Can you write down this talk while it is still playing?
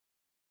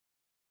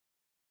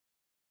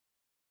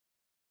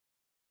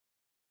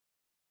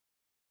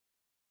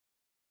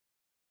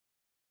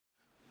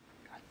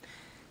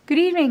Good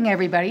evening,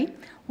 everybody.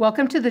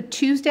 Welcome to the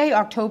Tuesday,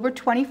 October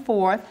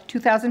 24th,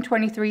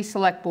 2023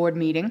 Select Board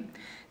meeting.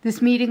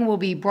 This meeting will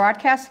be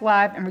broadcast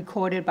live and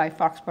recorded by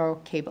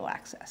Foxboro Cable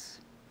Access.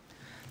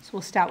 So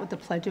we'll start with the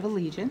Pledge of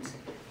Allegiance.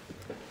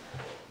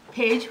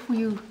 Paige, will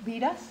you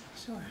lead us?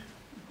 Sure.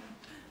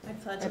 I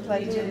pledge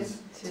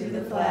allegiance to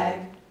the flag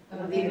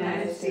of the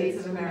United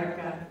States of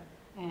America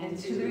and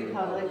to the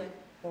republic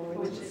for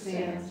which it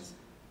stands,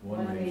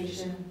 one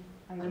nation,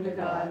 under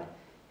God,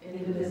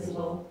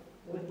 indivisible,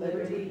 with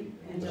liberty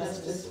and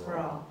justice for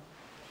all.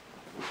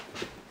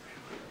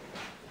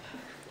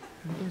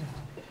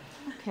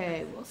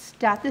 Okay, we'll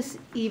start this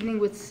evening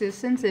with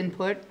citizens'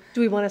 input.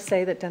 Do we want to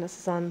say that Dennis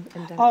is on?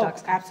 Oh,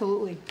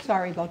 absolutely.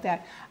 Sorry about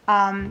that.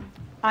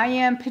 I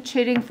am pitch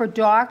hitting for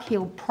Doc.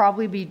 He'll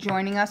probably be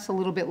joining us a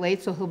little bit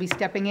late, so he'll be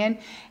stepping in.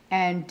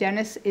 And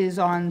Dennis is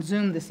on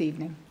Zoom this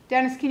evening.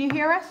 Dennis, can you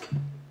hear us?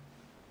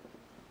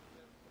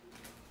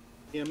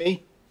 Hear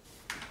me?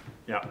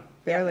 Yeah.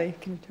 Barely.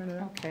 Can you turn it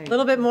up? Okay. A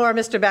little bit more,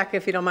 Mr. Beck,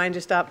 if you don't mind,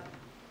 just up.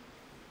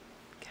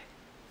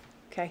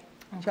 Okay.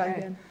 Try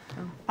again.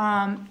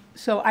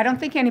 So I don't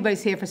think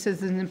anybody's here for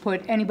citizens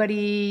input.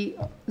 Anybody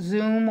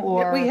Zoom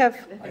or? Yeah, we have.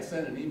 I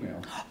sent an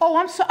email. Oh,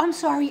 I'm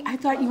sorry. I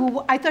thought you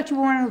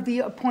were one of the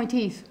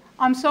appointees.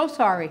 I'm so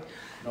sorry.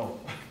 No.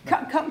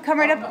 Come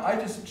right up. No,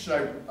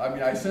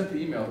 I sent the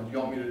email. Do you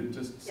want me to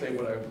just say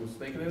what I was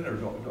thinking in it, or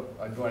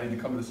do I need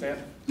to come to the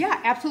stand? Yeah,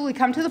 absolutely.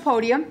 Come to the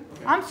podium.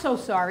 Okay. I'm so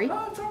sorry.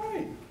 No, it's all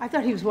right. I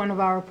thought he was one of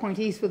our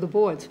appointees for the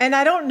boards. And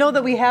I don't know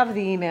that we have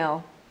the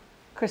email,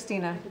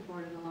 Christina.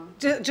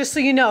 Just so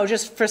you know,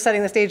 just for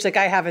setting the stage, like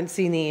I haven't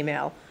seen the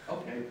email.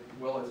 Okay,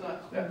 well, it's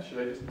not that. Should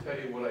I just tell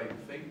you what I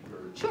think,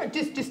 or? Sure,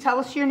 just tell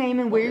us your name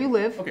and where you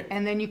live, Okay.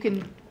 and then you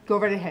can go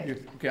right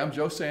ahead. Okay, I'm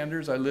Joe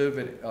Sanders. I live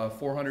at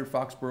 400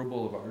 Foxborough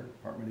Boulevard,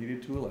 apartment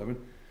 8211.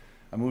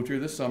 I moved here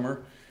this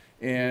summer,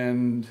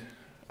 and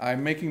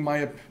I'm making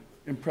my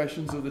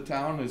impressions of the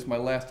town. It's my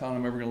last town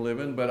I'm ever going to live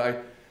in, but I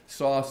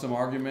saw some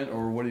argument,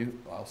 or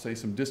I'll say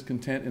some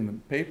discontent in the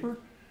paper,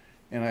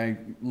 and I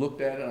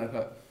looked at it and I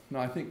thought, no,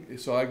 I think,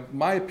 so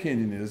my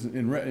opinion is,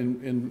 in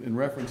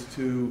reference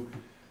to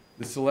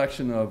the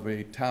selection of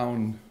a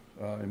town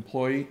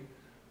employee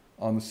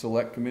on the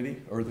select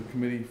committee, or the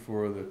committee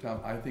for the town,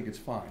 I think it's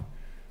fine.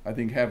 I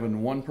think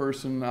having one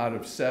person out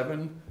of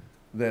 7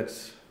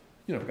 that's,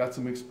 got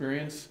some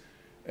experience,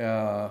 it's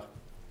a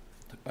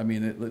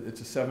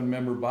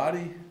 7-member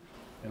body,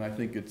 and I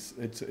think it's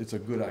a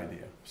good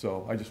idea.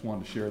 So I just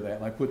wanted to share that,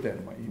 and I put that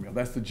in my email.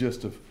 That's the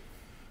gist of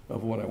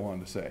what I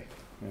wanted to say.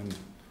 And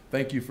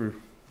thank you for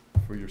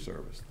your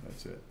service.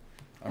 That's it.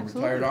 I'm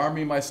Absolutely. Retired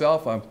Army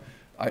myself.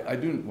 I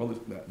do, well,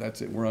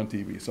 that's it. We're on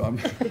TV. So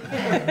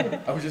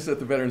I was just at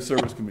the Veterans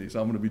Service Committee, so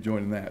I'm going to be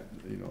joining that,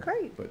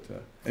 Great. But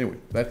anyway,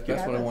 that's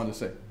what I wanted to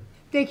say.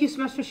 Thank you so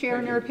much for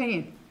sharing your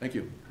opinion. Thank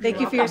you. Thank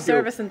you for your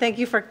service, and thank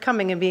you for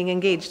coming and being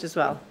engaged as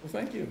well. Well,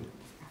 thank you.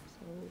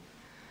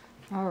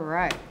 All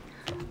right.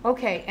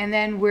 Okay, and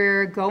then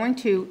we're going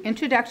to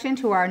introduction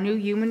to our new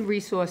Human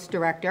Resource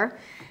Director,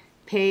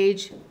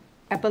 Paige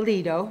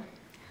Eppolito.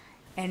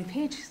 And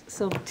Paige,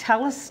 so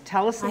tell us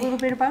a little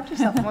bit about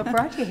yourself and what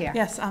brought you here.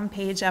 Yes, I'm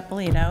Paige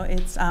Eppolito.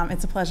 It's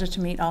a pleasure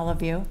to meet all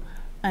of you.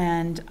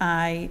 And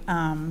I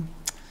am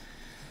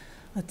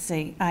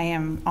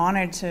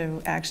honored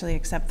to actually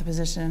accept the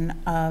position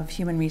of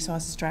Human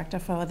Resources Director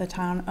for the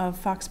town of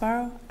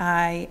Foxboro.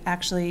 I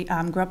actually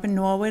grew up in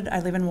Norwood. I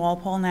live in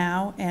Walpole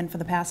now, and for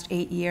the past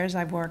 8 years,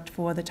 I've worked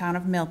for the town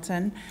of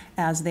Milton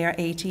as their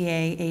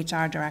ATA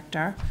HR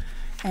Director.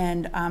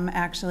 And I'm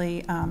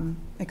actually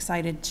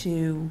excited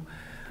to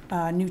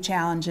new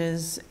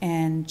challenges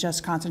and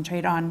just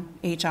concentrate on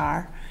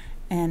HR.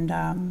 And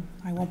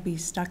I won't be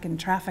stuck in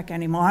traffic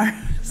anymore,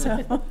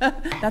 so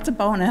that's a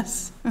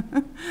bonus.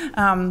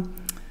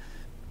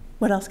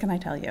 What else can I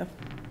tell you?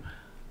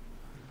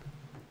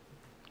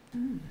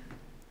 You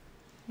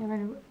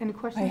have any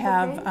questions? I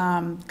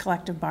have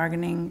collective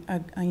bargaining,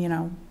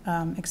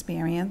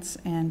 experience,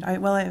 and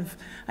I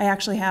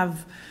actually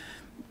have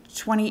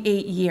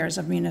 28 years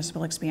of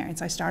municipal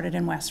experience. I started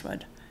in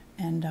Westwood,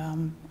 and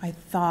I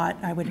thought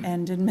I would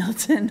end in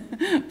Milton,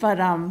 but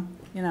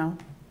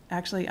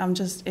actually I'm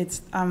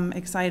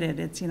excited.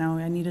 It's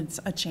I needed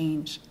a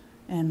change,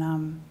 and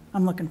I'm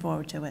looking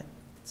forward to it.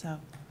 So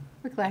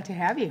We're glad to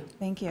have you.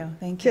 thank you.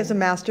 She has a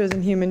master's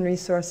in human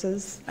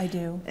resources, I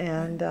do.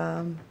 and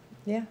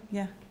yeah.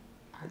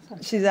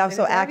 Awesome. She's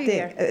also to have you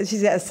acting,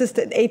 she's an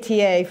assistant,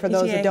 ATA, for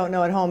those ATA. that don't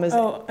know at home, is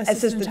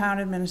Assistant Town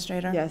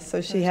Administrator. Yes,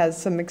 so she has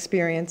some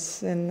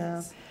experience in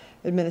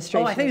administration.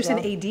 Oh, I thought you as said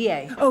well.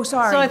 ADA. Oh,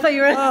 sorry. So I thought you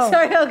were,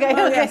 sorry, okay.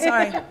 Oh, yeah,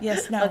 sorry.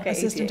 Yes, no, Okay,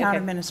 Assistant ATA, Town okay.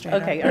 Administrator.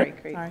 Okay, all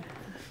right, great. Sorry.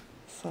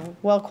 So,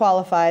 well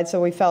qualified, so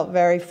we felt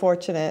very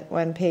fortunate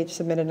when Paige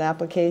submitted an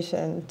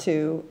application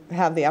to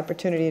have the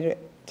opportunity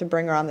to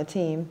bring her on the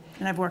team.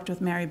 And I've worked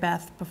with Mary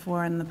Beth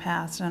before in the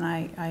past,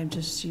 and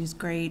she's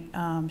great.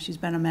 She's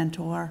been a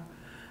mentor.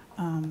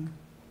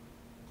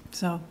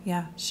 So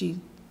yeah, she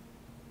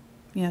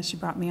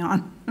brought me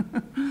on.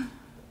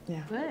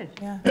 Yeah. Good.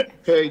 Yeah.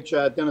 Paige,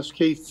 Dennis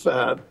Keith,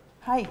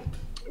 Hi.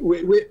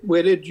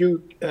 Where did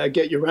you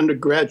get your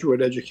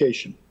undergraduate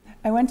education?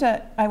 I went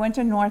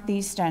to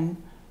Northeastern,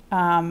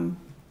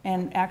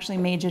 and actually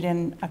majored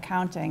in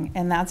accounting,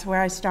 and that's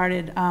where I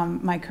started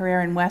my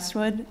career in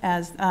Westwood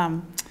as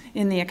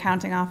in the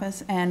accounting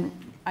office. And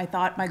I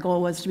thought my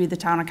goal was to be the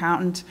town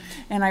accountant,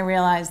 and I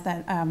realized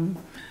that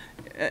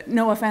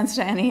no offense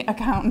to any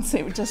accountants,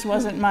 it just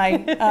wasn't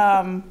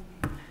my.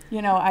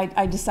 You know,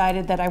 I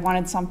decided that I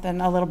wanted something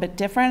a little bit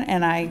different,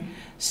 and I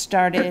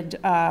started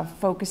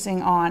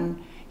focusing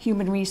on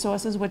human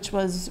resources, which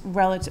was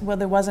relative. Well,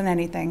 there wasn't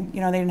anything.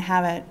 You know, they didn't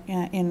have it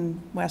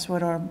in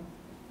Westwood, or,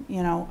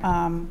 you know,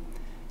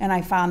 and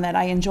I found that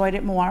I enjoyed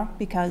it more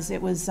because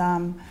it was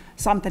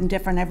something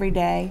different every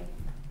day,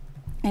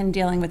 and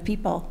dealing with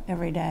people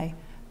every day.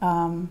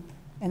 And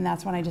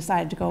that's when I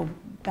decided to go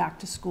back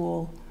to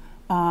school,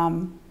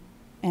 and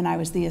I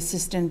was the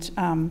assistant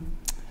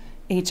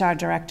HR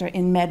director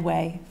in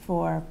Medway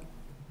for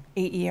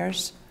 8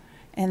 years.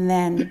 And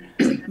then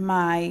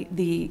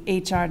the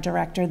HR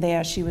director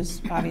there, she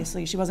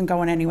wasn't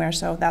going anywhere,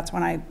 so that's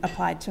when I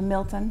applied to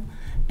Milton,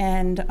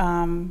 and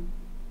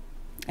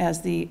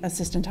as the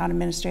assistant town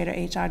administrator,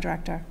 HR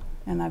director,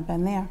 and I've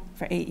been there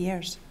for 8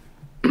 years.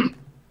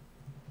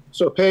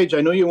 So Paige,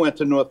 I know you went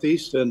to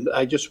Northeast, and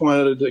I just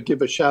wanted to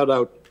give a shout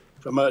out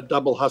from a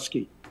double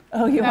Husky.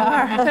 Oh, you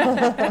are?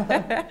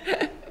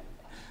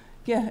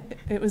 Yeah,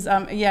 it was,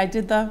 yeah, I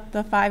did the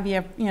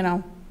 5-year, you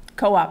know,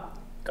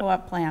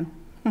 co-op plan.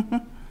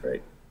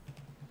 Great.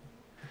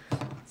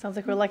 Sounds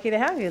like we're lucky to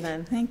have you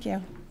then. Thank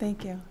you,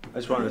 thank you. I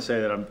just wanted to say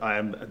that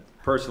I'm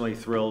personally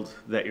thrilled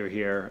that you're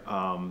here.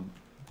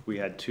 We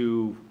had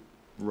 2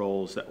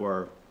 roles that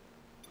were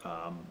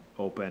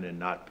open and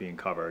not being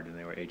covered, and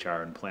they were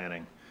HR and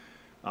planning.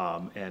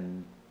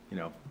 And, you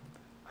know,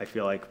 I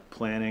feel like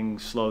planning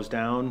slows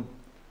down,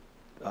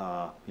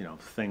 you know,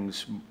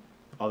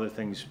 other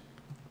things,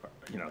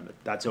 you know,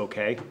 that's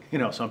okay. You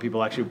know, some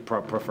people actually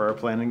prefer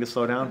planning to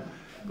slow down,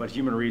 but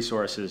human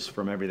resources,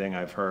 from everything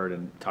I've heard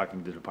and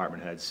talking to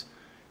department heads,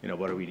 you know,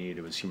 what do we need?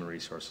 It was human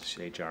resources,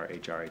 HR.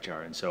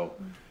 And so,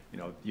 you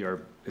know,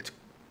 it's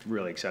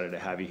really excited to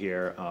have you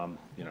here.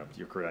 You know,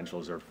 your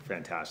credentials are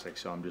fantastic.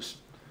 So I'm just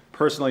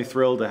personally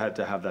thrilled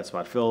to have that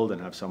spot filled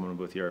and have someone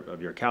of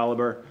your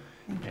caliber.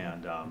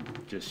 And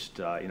just,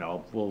 you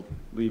know, we'll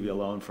leave you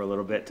alone for a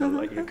little bit to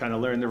let you kind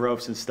of learn the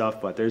ropes and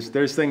stuff, but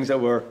there's things that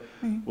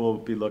we'll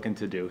be looking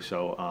to do.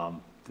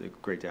 So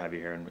great to have you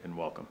here, and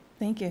welcome.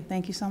 Thank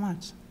you so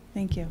much.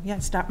 Thank you. Yeah,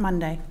 start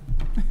Monday.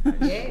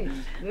 Yay,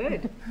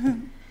 good.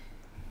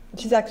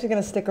 She's actually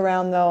going to stick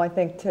around, though, I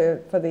think,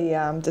 for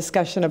the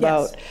discussion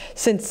about,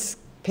 since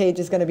Paige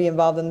is going to be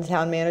involved in the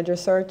town manager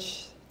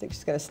search, I think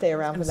she's going to stay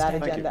around for that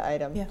agenda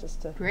item. Yeah.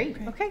 Just to. Great,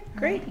 okay,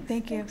 great.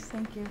 Thank you,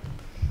 thank you.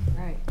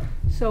 All right,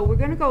 so we're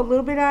gonna go a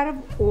little bit out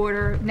of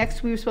order.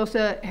 Next, we were supposed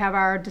to have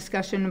our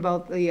discussion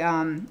about the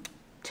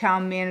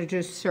town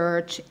manager's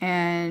search,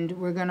 and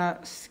we're gonna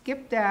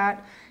skip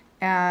that.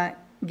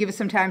 Give us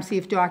some time, see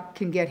if Doc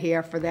can get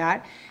here for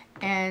that.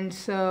 And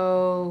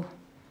so,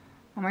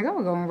 oh my God,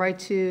 we're going right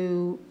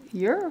to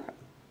your.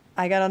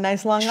 I got a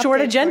nice long Short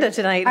update agenda for you.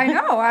 tonight. I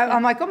know,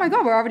 I'm like, oh my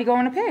God, we're already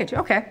going to Paige.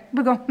 Okay,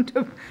 we're going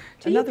to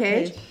Another you,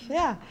 Paige.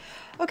 Yeah.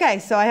 Okay,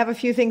 so I have a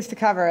few things to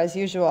cover, as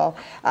usual.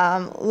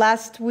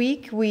 Last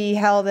week, we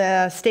held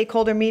a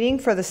stakeholder meeting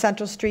for the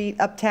Central Street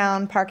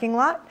Uptown parking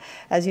lot.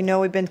 As you know,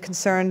 we've been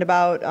concerned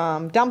about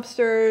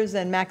dumpsters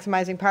and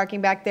maximizing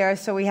parking back there,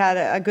 so we had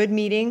a good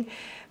meeting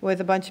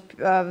with a bunch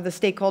of the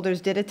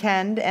stakeholders did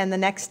attend, and the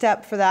next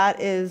step for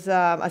that is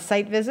a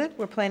site visit.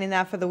 We're planning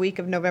that for the week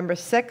of November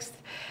 6th.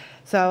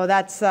 So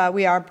that's,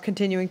 we are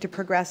continuing to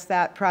progress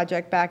that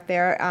project back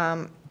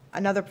there.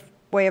 Another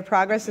way of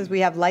progress is we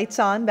have lights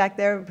on back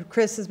there.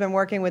 Chris has been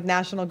working with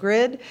National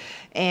Grid,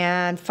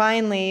 and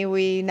finally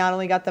we not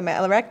only got them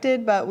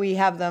erected, but we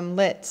have them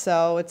lit.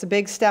 So it's a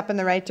big step in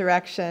the right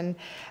direction.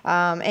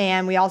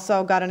 And we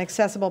also got an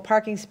accessible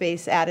parking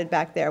space added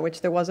back there, which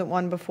there wasn't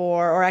one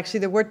before, or actually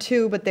there were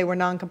 2, but they were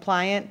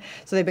non-compliant,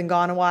 so they've been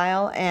gone a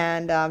while.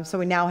 And so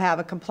we now have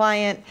a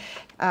compliant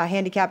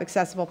handicap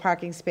accessible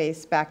parking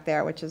space back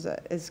there, which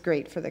is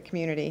great for the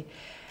community.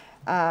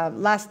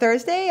 Last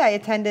Thursday, I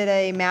attended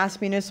a Mass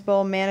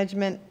Municipal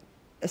Management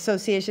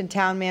Association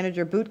Town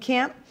Manager Boot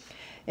Camp.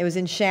 It was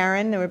in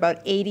Sharon. There were about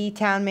 80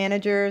 town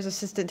managers,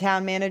 assistant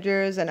town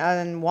managers, and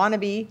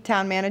wannabe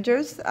town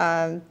managers.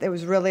 There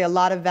was really a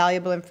lot of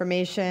valuable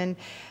information,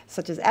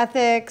 such as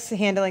ethics,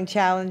 handling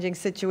challenging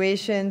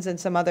situations, and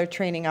some other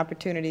training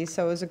opportunities.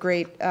 So it was a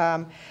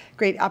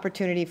great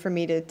opportunity for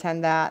me to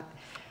attend that.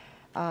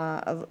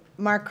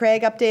 Mark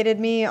Craig updated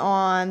me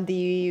on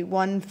the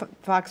One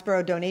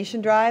Foxborough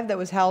donation drive that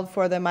was held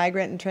for the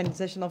migrant and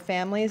transitional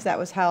families. That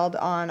was held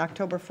on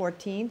October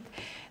 14th.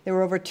 There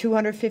were over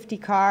 250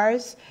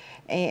 cars,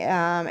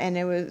 and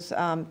there was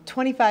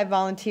 25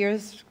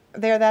 volunteers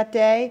there that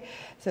day.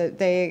 So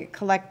they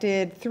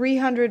collected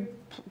 300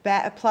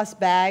 plus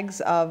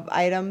bags of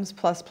items,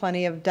 plus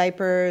plenty of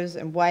diapers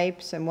and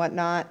wipes and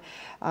whatnot.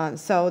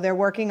 So they're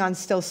working on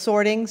still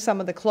sorting some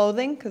of the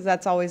clothing, because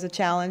that's always a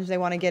challenge. They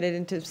want to get it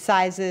into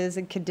sizes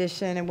and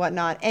condition and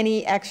whatnot.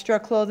 Any extra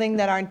clothing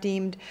that aren't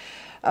deemed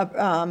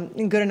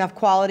in good enough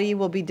quality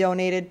will be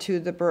donated to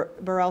the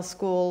Burrell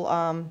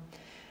School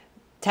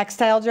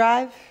textile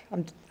drive.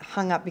 I'm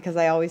hung up because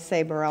I always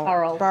say Burrell.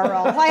 Burrell.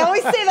 I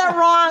always say that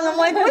wrong. I'm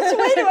like, which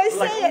way do I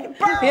say it?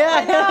 Burrell. Yeah.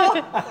 I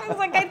know. I was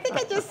like, I think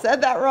I just said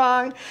that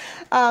wrong.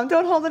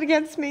 Don't hold it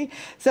against me.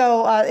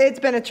 So it's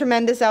been a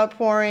tremendous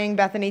outpouring.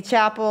 Bethany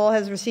Chapel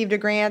has received a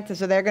grant,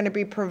 so they're going to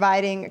be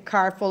providing a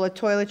car full of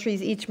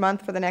toiletries each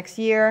month for the next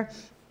year.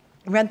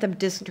 Rentham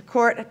District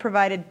Court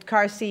provided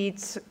car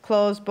seats,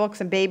 clothes,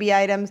 books, and baby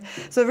items.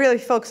 So really,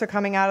 folks are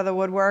coming out of the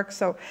woodwork.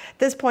 So at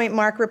this point,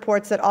 Mark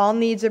reports that all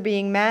needs are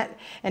being met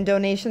and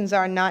donations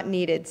are not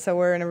needed. So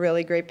we're in a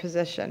really great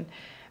position.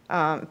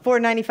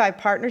 495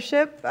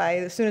 partnership.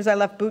 As soon as I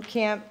left boot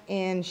camp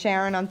in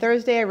Sharon on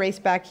Thursday, I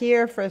raced back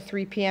here for a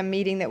 3 p.m.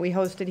 meeting that we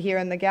hosted here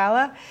in the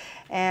gala.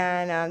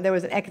 And there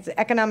was an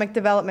economic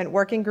development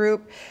working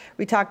group.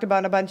 We talked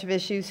about a bunch of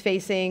issues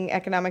facing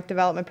economic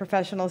development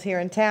professionals here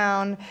in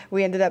town.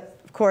 We ended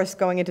up, of course,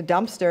 going into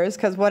dumpsters,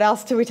 because what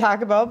else do we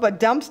talk about but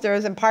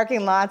dumpsters and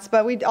parking lots?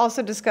 But we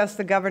also discussed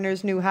the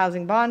governor's new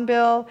housing bond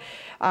bill,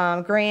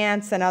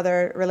 grants, and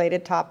other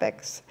related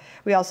topics.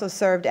 We also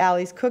served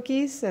Allie's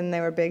cookies, and they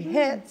were a big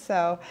hit,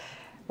 so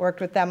worked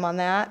with them on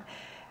that.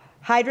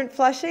 Hydrant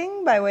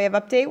flushing, by way of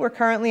update, we're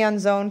currently on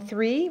Zone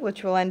 3,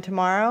 which will end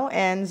tomorrow,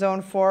 and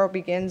Zone 4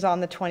 begins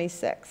on the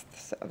 26th,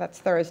 so that's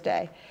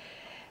Thursday.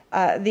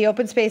 The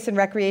open space and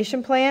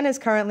recreation plan is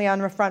currently on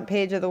the front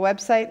page of the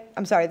website.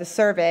 I'm sorry, the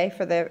survey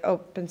for the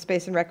open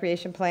space and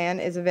recreation plan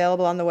is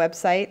available on the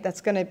website.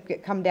 That's going to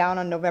come down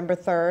on November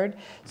 3rd.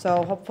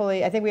 So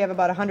hopefully, I think we have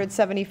about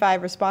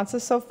 175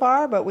 responses so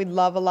far, but we'd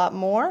love a lot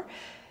more.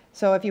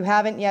 So if you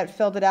haven't yet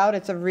filled it out,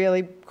 it's a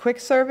really quick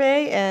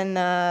survey,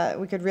 and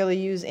we could really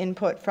use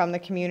input from the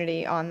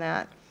community on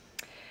that.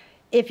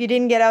 If you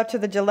didn't get out to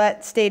the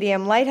Gillette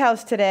Stadium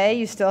Lighthouse today,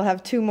 you still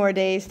have 2 more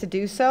days to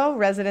do so.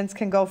 Residents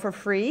can go for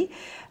free.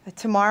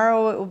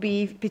 Tomorrow it will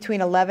be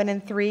between 11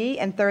 and 3,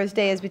 and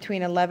Thursday is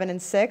between 11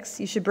 and 6.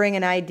 You should bring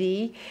an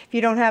ID. If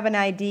you don't have an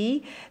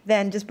ID,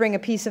 then just bring a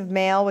piece of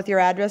mail with your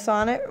address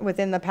on it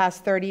within the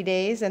past 30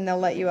 days, and they'll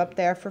let you up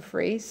there for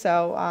free.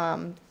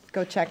 So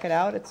go check it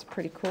out. It's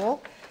pretty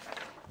cool.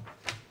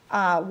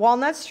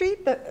 Walnut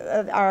Street,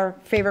 our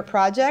favorite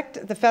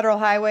project. The Federal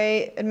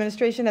Highway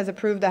Administration has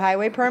approved the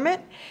highway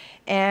permit,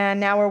 and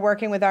now we're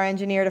working with our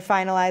engineer to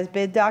finalize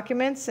bid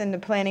documents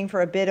and planning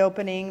for a bid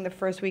opening the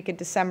first week of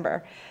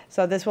December.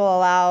 So this will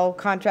allow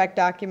contract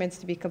documents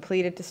to be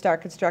completed to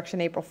start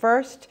construction April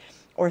 1st,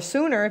 or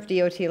sooner if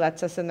DOT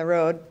lets us in the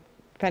road,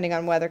 depending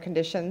on weather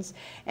conditions.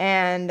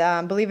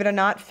 And believe it or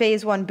not,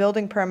 Phase 1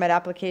 building permit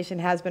application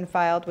has been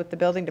filed with the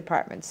building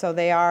department. So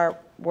they are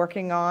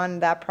working on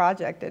that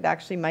project. It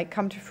actually might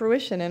come to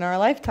fruition in our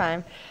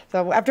lifetime.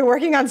 So after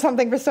working on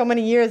something for so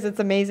many years,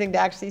 it's amazing to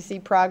actually see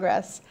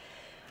progress.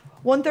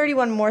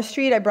 131 Moore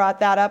Street, I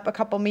brought that up a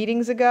couple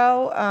meetings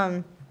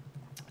ago.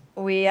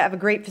 We have a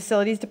great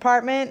facilities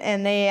department,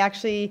 and they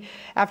actually,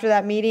 after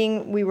that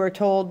meeting, we were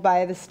told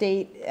by the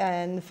state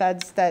and the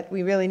feds that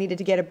we really needed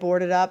to get it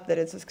boarded up, that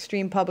it's an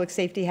extreme public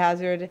safety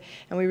hazard,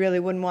 and we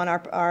really wouldn't want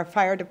our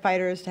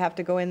firefighters to have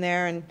to go in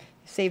there and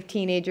save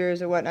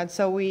teenagers or whatnot.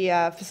 So we,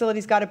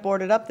 facilities got it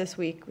boarded up this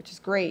week, which is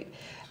great.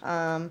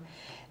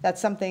 That's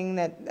something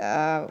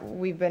that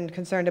we've been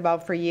concerned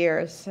about for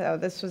years. So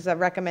this was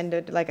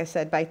recommended, like I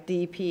said, by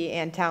DEP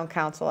and Town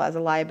Council as a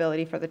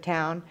liability for the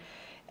town.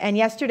 And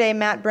yesterday,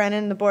 Matt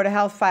Brennan, the Board of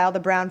Health, filed a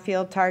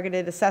brownfield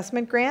targeted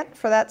assessment grant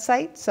for that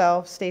site.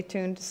 So stay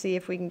tuned to see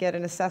if we can get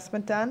an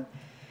assessment done.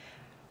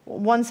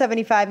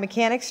 175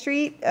 Mechanic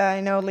Street,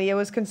 I know Leah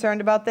was concerned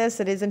about this.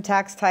 It is in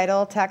tax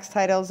title. Tax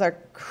titles are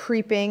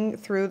creeping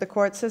through the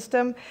court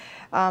system.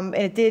 And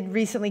it did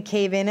recently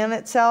cave in on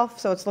itself,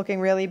 so it's looking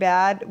really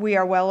bad. We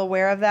are well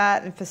aware of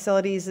that, and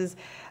facilities is,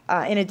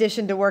 in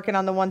addition to working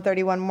on the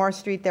 131 Moore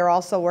Street, they're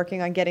also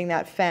working on getting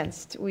that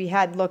fenced. We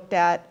had looked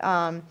at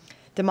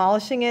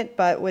demolishing it,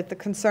 but with the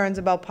concerns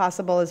about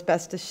possible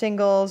asbestos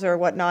shingles or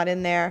whatnot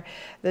in there,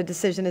 the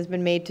decision has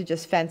been made to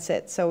just fence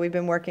it. So we've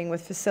been working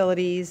with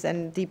facilities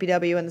and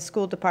DPW and the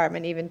school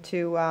department even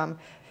to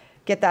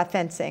get that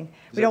fencing.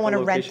 We don't want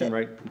to rent it.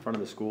 Right in front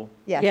of the school?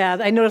 Yes. Yeah,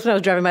 I noticed when I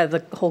was driving by,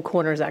 the whole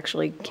corner is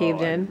actually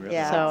caved in. really?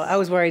 Yeah. So I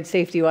was worried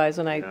safety-wise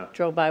when I Yeah.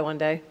 drove by one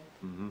day.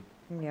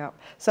 Yeah,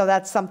 so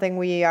that's something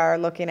we are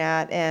looking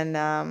at,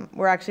 and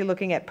we're actually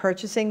looking at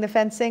purchasing the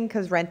fencing,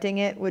 because renting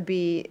it would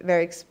be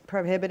very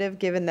prohibitive,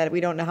 given that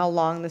we don't know how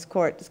long this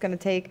court is going to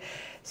take.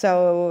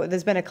 So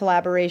there's been a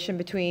collaboration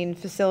between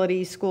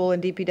facilities, school,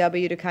 and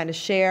DPW to kind of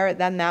share.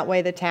 Then that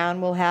way the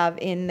town will have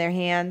in their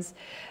hands,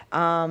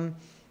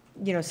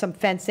 you know, some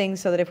fencing,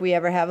 so that if we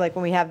ever have, like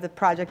when we have the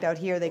project out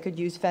here, they could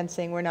use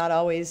fencing. We're not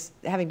always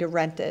having to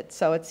rent it.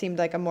 So it seemed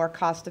like a more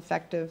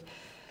cost-effective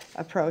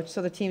approach.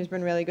 So the team's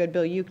been really good.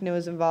 Bill Yukno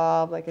is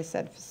involved, like I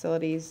said,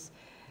 facilities.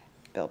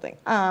 building.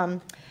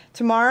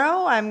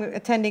 Tomorrow, I'm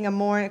attending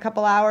a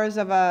couple hours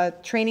of a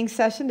training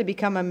session to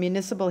become a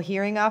municipal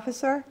hearing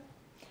officer.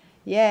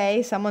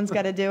 Yay, someone's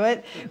got to do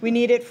it. We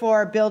need it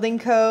for building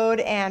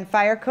code and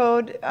fire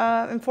code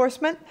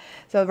enforcement.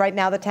 So right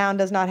now, the town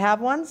does not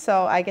have one,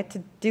 so I get to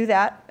do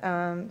that.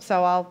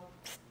 So I'll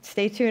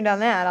stay tuned on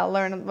that. I'll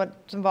learn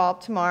what's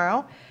involved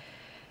tomorrow.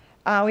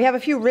 We have a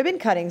few ribbon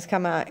cuttings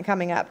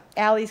coming up.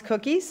 Allie's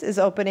Cookies is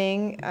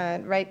opening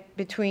right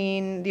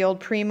between the old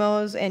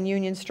Primos and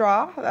Union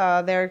Straw.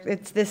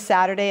 It's this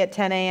Saturday at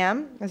 10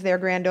 a.m. is their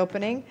grand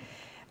opening.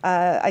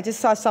 I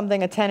just saw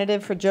something, a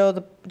tentative for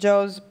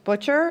Joe's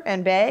Butcher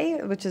and Bay,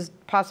 which is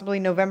possibly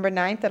November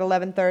 9th at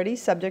 11:30,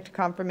 subject to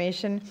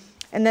confirmation.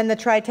 And then the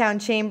Tri-Town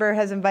Chamber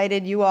has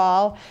invited you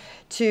all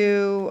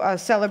to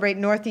celebrate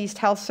Northeast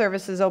Health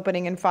Services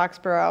opening in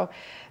Foxborough.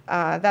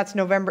 That's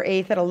November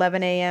 8th at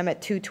 11 a.m.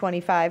 at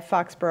 225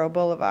 Foxborough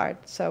Boulevard.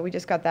 So we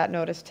just got that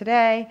notice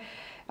today.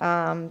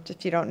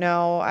 If you don't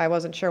know, I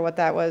wasn't sure what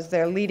that was.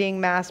 They're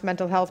leading mass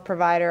mental health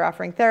provider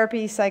offering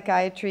therapy,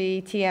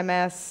 psychiatry,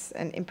 TMS,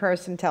 and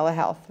in-person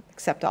telehealth,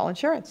 except all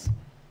insurance.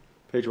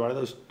 Paige, why are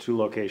those two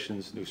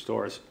locations, new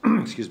stores,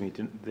 excuse me,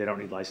 they don't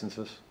need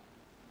licenses?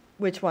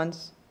 Which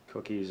ones?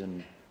 Cookies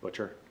and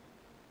Butcher?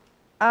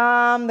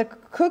 The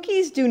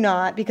cookies do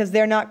not, because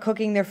they're not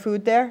cooking their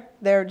food there.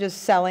 They're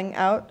just selling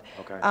out.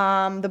 Okay.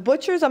 The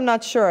butchers, I'm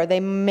not sure. They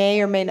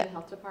may or may The not.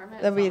 health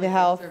department. That'll It's be not the like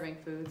health. they're serving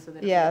food, so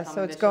they don't Yeah, get a so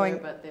common it's vitular, going-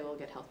 but they will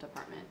get health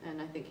department,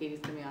 and I think Katie's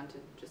coming on to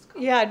just.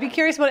 Yeah, I'd be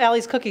curious about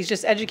Allie's Cookies.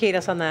 Just educate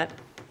us on that.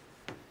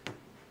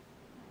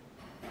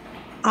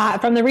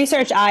 From the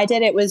research I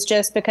did, it was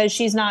just because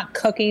she's not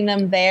cooking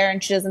them there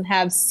and she doesn't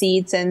have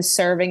seats and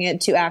serving it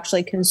to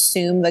actually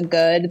consume the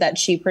good that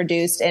she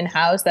produced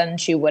in-house, then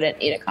she wouldn't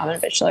need a common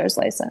victualer's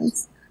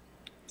license.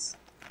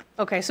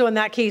 Okay, so in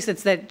that case,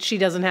 it's that she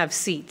doesn't have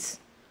seats.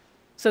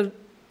 So,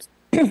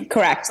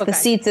 Correct. Okay. The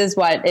seats is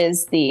what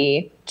is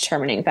the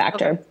determining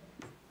factor.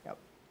 okay.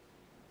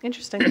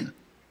 Interesting.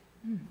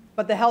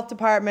 But the health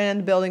department and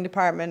the building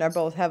department are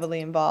both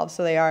heavily involved,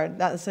 so they are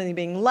not necessarily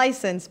being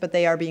licensed, but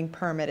they are being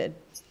permitted.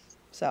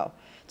 So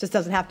it just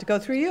doesn't have to go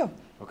through you.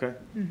 Okay.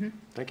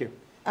 Thank you.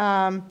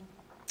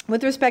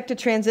 With respect to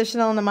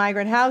transitional and the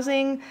migrant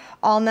housing,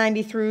 all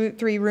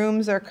 93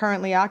 rooms are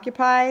currently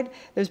occupied.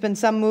 There's been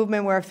some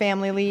movement where a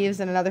family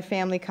leaves and another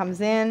family comes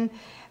in.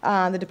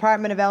 The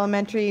Department of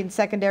Elementary and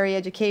Secondary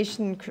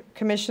Education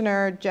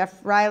Commissioner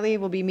Jeff Riley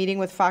will be meeting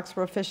with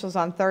Foxborough officials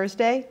on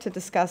Thursday to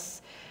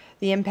discuss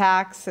the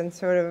impacts and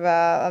sort of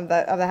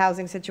the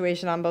housing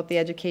situation on both the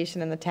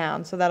education and the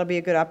town. So that'll be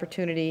a good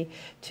opportunity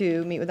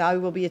to meet with. I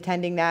will be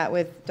attending that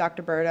with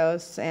Dr.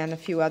 Barros and a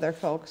few other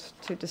folks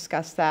to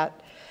discuss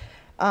that.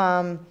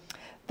 The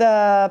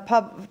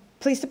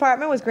police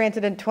department was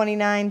granted a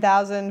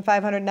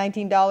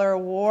 $29,519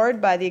 award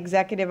by the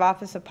Executive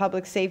Office of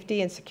Public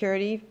Safety and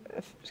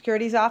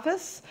Security's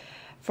Office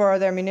for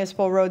their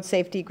municipal road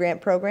safety grant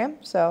program.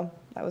 So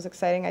that was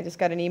exciting. I just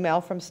got an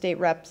email from State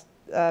Rep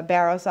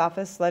Barros'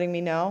 office letting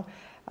me know.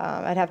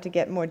 I'd have to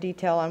get more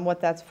detail on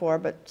what that's for,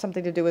 but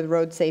something to do with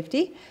road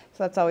safety.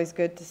 So that's always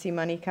good to see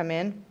money come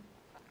in.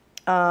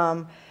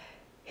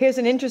 Here's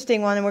an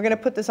interesting one, and we're going to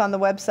put this on the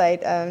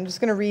website. I'm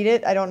just going to read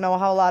it. I don't know a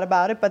whole lot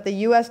about it, but the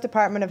U.S.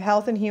 Department of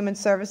Health and Human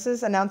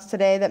Services announced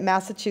today that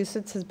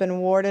Massachusetts has been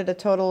awarded a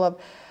total of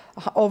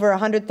over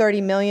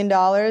 $130 million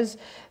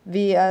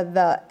via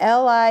the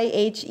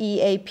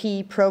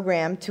LIHEAP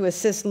program to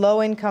assist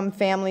low-income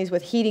families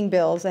with heating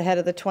bills ahead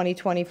of the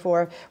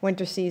 2024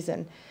 winter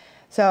season.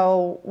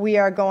 So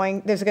there's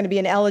going to be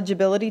an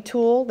eligibility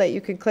tool that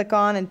you can click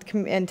on,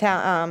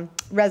 and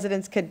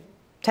residents could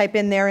type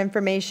in their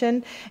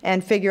information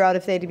and figure out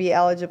if they'd be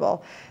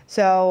eligible.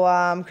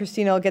 So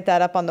Christina will get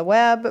that up on the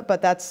web,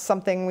 but that's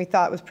something we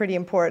thought was pretty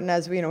important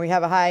as we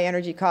have a high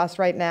energy cost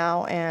right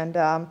now,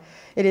 and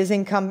it is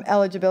income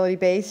eligibility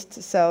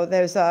based. So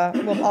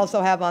we'll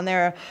also have on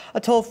there a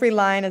toll-free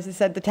line. As I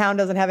said, the town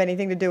doesn't have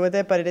anything to do with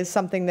it, but it is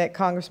something that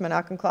Congressman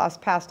Auchincloss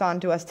passed on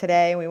to us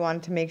today, and we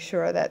wanted to make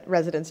sure that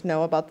residents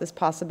know about this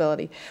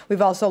possibility.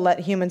 We've also let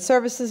Human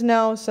Services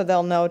know, so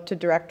they'll know to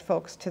direct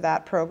folks to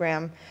that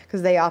program,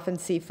 because they often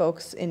see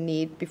folks in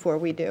need before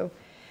we do.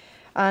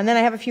 And then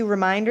I have a few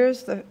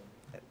reminders. The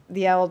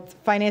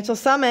Financial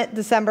Summit,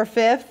 December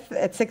 5th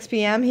at 6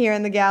 p.m. here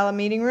in the Gala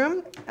Meeting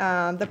Room.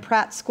 The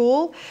Pratt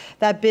School,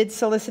 that bid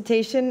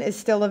solicitation is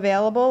still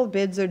available.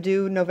 Bids are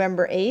due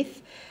November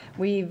 8th.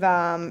 We've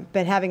been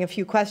having a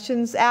few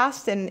questions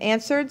asked and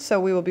answered, so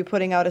we will be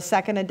putting out a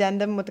second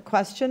addendum with the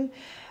question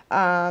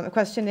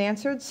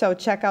answered. So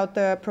check out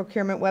the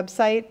procurement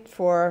website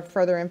for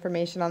further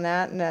information on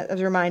that. And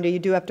as a reminder, you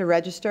do have to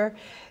register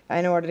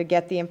in order to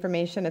get the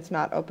information. It's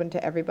not open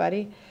to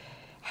everybody.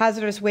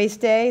 Hazardous Waste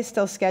Day is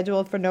still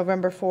scheduled for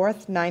November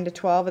 4th, 9 to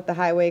 12 at the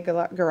Highway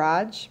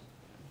Garage.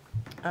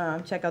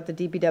 Check out the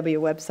DPW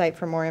website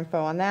for more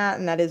info on that,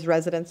 and that is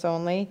residents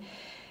only.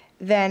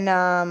 Then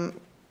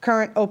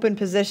current open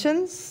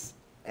positions,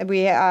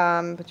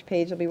 which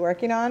Paige will be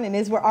working on,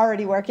 and we're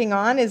already working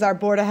on, is our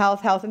Board of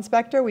Health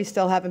Inspector. We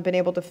still haven't been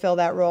able to fill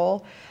that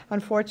role,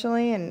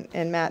 unfortunately,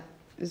 and Matt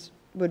is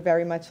would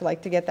very much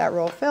like to get that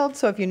role filled.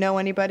 So if you know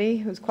anybody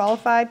who's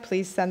qualified,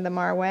 please send them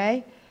our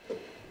way.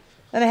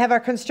 Then I have our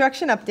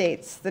construction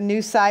updates. The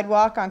new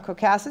sidewalk on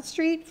Cohasset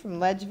Street from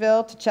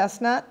Ledgeville to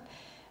Chestnut.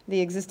 The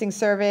existing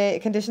survey,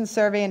 condition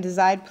survey and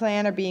design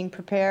plan are being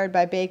prepared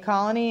by Bay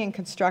Colony, and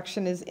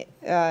construction is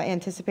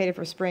anticipated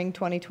for spring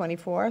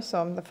 2024.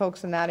 So the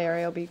folks in that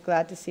area will be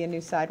glad to see a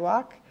new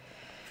sidewalk.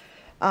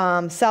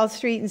 South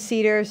Street and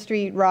Cedar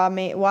Street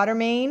water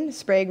main,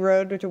 Sprague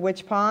Road to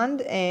Witch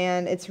Pond,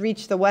 and it's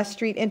reached the West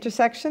Street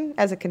intersection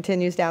as it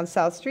continues down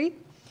South Street.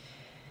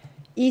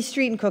 East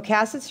Street and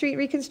Cohasset Street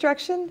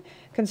reconstruction.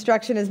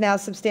 Construction is now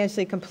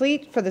substantially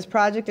complete for this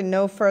project and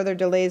no further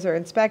delays are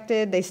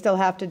expected. They still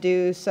have to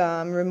do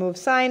some remove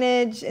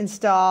signage,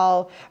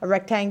 install a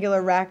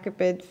rectangular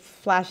rapid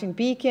flashing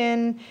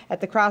beacon at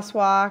the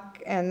crosswalk,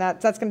 and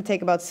that's going to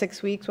take about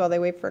 6 weeks while they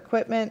wait for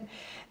equipment.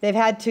 They've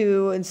had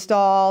to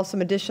install some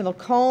additional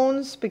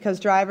cones because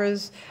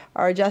drivers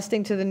are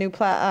adjusting to the new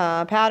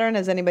pattern.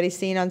 Has anybody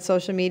seen on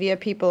social media?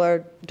 People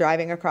are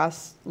driving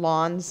across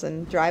lawns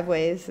and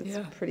driveways. It's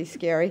pretty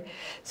scary.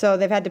 So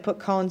they've had to put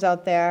cones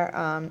out there,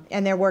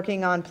 and they're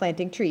working on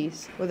planting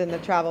trees within the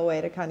travel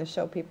way to kind of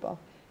show people.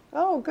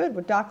 Oh, good.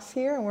 We're Doc's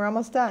here, and we're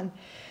almost done.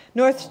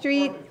 North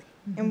Street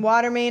and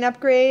water main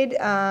upgrade.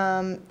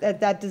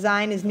 That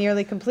design is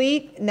nearly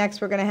complete. Next,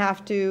 we're going to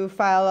have to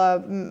file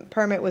a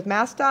permit with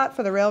MassDOT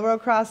for the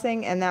railroad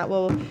crossing, and that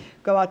will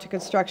go out to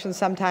construction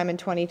sometime in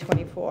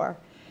 2024.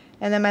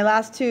 And then my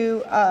last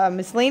two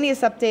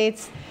miscellaneous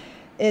updates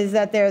is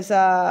that there's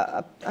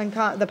the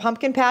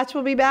pumpkin patch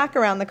will be back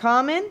around the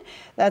common.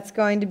 That's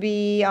going to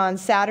be on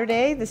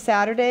Saturday. This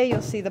Saturday,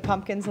 you'll see the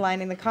pumpkins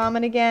lining the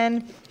common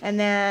again. And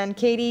then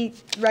Katie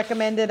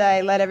recommended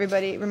I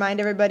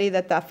remind everybody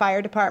that the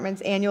fire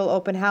department's annual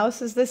open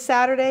house is this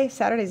Saturday.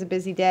 Saturday's a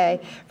busy day,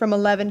 from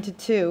 11 to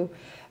 2.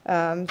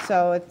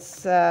 So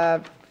it's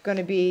going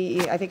to be,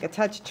 I think, a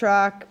touch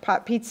truck,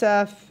 pot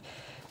pizza,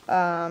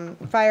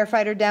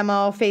 firefighter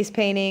demo, face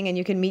painting, and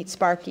you can meet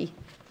Sparky.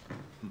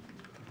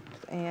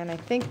 And I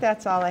think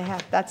that's all I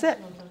have. That's it.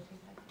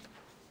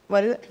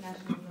 What is it?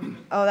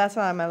 Oh, that's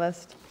not on my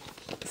list.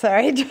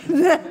 Sorry.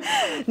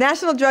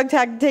 National Drug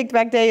Take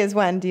Back Day is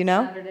when? Do you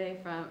know? Saturday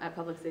at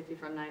Public Safety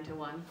from 9 to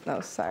 1.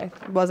 Oh, sorry.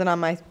 It wasn't on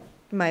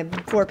my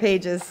 4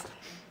 pages.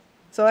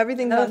 So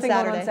everything's on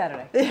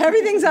Saturday.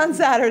 Everything's on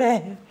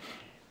Saturday.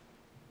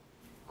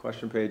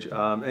 Question, Paige.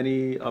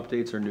 Any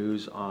updates or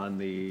news on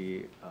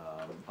the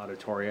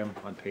auditorium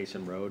on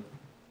Payson Road?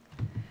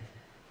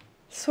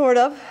 Sort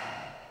of.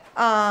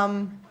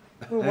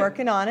 We're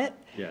working on it.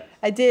 Yeah.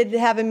 I did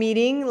have a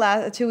meeting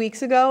 2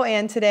 weeks ago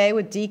and today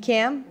with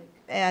DCAM,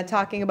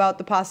 talking about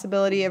the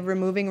possibility of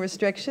removing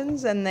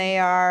restrictions, and they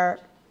are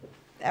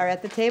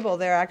at the table.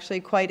 They're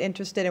actually quite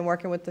interested in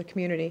working with the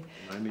community.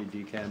 Remind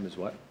me, DCAM is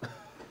what?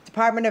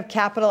 Department of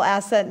Capital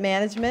Asset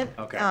Management.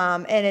 Okay.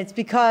 And it's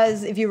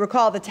because, if you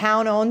recall, the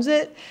town owns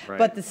it, Right.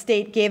 but the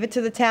state gave it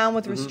to the town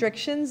with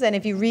restrictions. And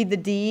if you read the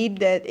deed,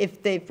 that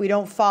if we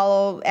don't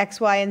follow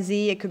X, Y, and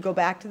Z, it could go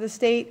back to the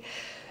state.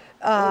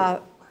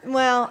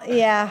 Well,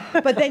 yeah,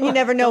 but then you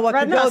never know what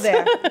could go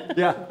there.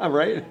 Yeah, I'm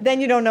right. Then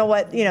you don't know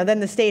what, then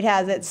the state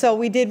has it. So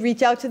we did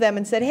reach out to them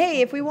and said, hey,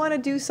 if we want to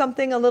do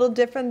something a little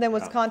different than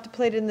what's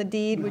contemplated in the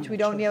deed, which we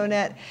don't own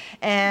it,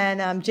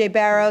 and Jay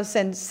Barros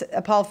and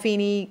Paul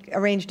Feeney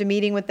arranged a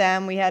meeting with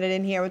them. We had it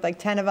in here with like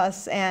 10 of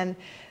us, and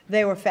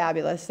they were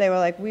fabulous. They were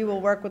like, we will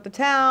work with the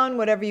town,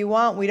 whatever you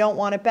want. We don't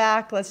want it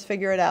back. Let's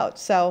figure it out.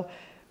 So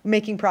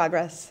making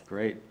progress.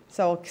 Great.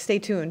 So stay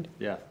tuned.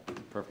 Yeah,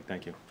 perfect.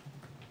 Thank you.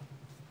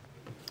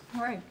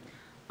 All right.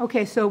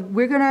 Okay, so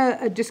we're going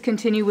to just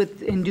continue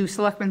with and do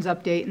Selectmen's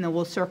update, and then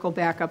we'll circle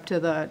back up to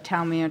the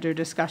town manager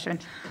discussion.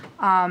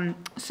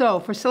 So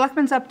for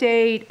Selectmen's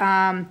update,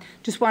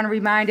 just want to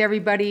remind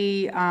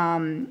everybody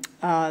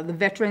the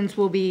veterans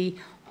will be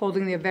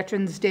holding their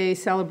Veterans Day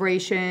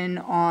celebration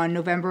on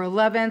November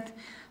 11th,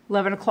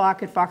 11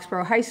 o'clock at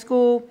Foxborough High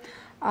School.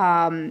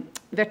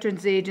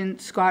 Veterans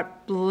agent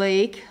Scott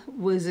Blake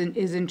is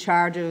in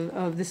charge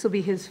of this. Will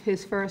be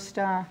his first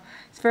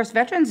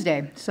Veterans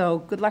Day. So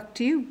good luck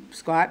to you,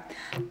 Scott.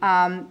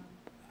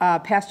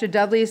 Pastor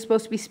Dudley is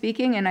supposed to be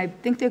speaking, and I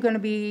think they're going to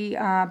be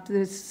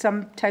there's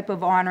some type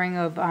of honoring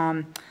of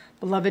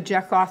beloved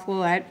Jack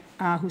Othwellette,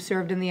 who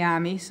served in the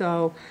Army.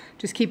 So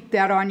just keep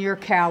that on your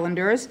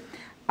calendars.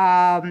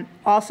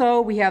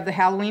 Also, we have the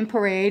Halloween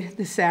parade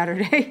this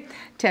Saturday,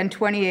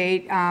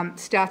 10/28.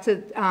 Starts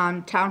at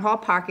Town Hall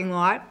parking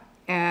lot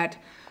at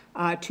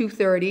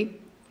 2:30.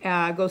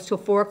 Goes till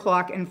 4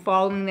 o'clock, and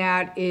following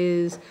that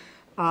is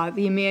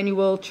the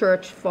Emmanuel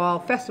Church Fall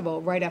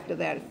Festival right after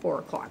that at 4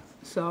 o'clock.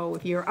 So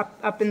if you're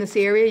up in this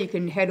area, you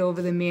can head over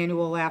to the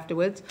Emmanuel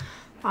afterwards.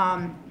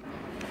 I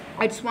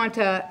want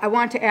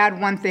to add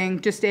one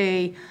thing, just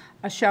a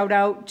shout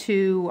out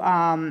to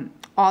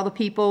all the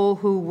people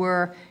who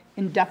were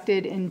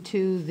inducted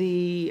into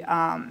the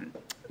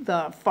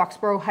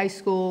Foxborough High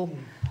School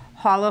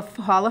Hall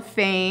of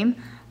Fame.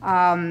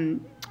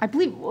 I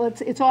believe, well,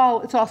 it's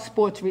all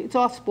sports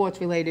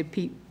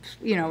related,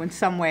 in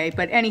some way.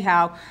 But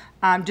anyhow,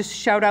 just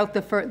shout out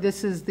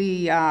this is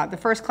the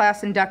first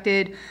class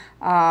inducted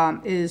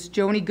is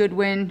Joni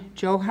Goodwin,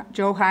 Joe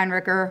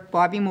Heinricher,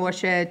 Bobby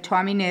Moorshed,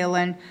 Tommy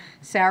Nayland,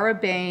 Sarah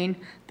Bain,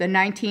 the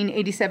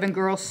 1987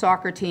 girls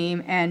soccer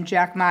team, and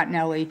Jack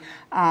Martinelli.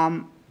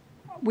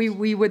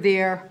 We were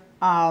there.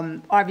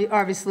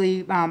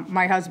 Obviously,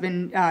 my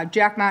husband,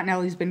 Jack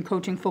Martinelli's been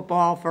coaching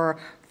football for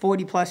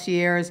 40 plus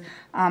years.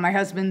 My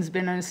husband's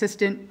been an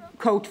assistant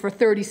coach for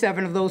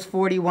 37 of those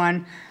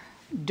 41.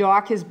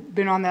 Doc has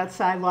been on that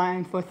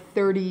sideline for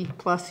 30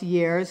 plus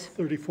years.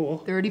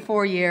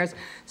 34 years.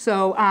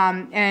 So,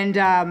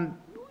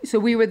 so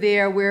we were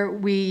there where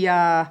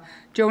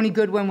Joni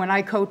Goodwin, when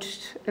I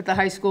coached at the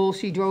high school,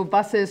 she drove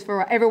buses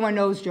for, everyone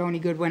knows Joni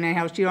Goodwin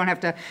anyhow, you don't have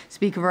to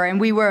speak of her. And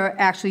we were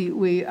actually,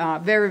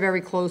 very,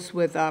 very close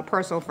with a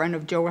personal friend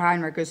of Joe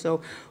Heinricher,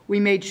 so we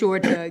made sure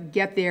to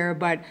get there.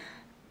 But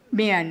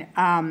man,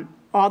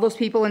 all those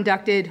people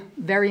inducted,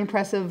 very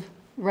impressive,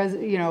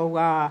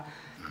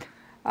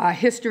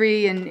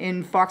 history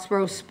in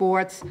Foxborough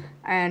sports.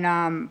 And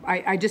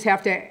I just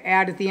have to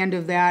add at the end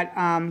of that,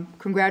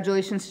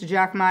 congratulations to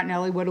Jack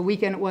Martinelli. What a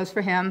weekend it was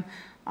for him.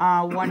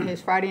 Won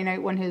his Friday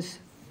night, won his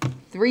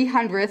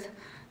 300th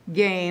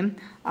game.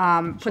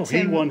 So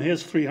he won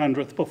his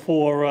 300th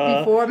before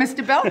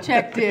Mr.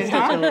 Belichick did,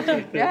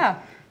 huh? Yeah.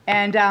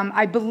 And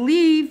I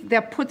believe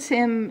that puts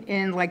him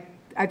in, like,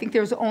 I think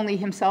there's only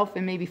himself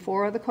and maybe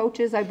 4 other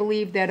coaches, I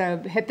believe, that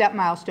have hit that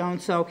milestone.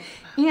 So,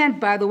 and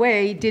by the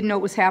way, didn't know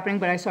it was happening,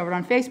 but I saw it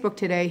on Facebook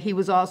today. He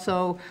was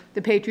also,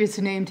 the Patriots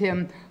named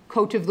him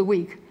Coach of the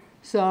Week.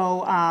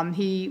 So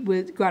he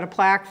got a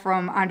plaque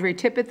from Andre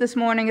Tippett this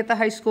morning at the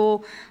high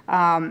school.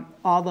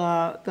 All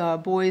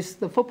the boys,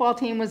 the football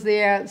team was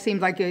there. It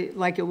seemed like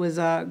it was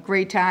a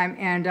great time.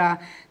 And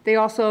they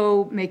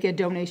also make a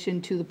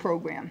donation to the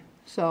program.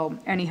 So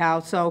anyhow,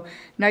 so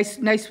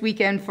nice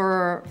weekend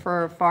for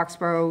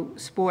Foxborough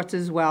sports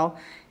as well.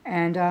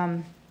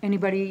 And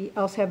anybody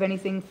else have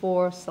anything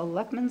for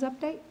Selectmen's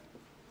update?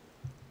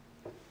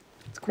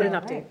 It's quite an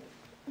update.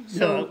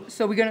 So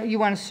you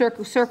want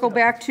to circle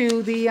back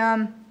to the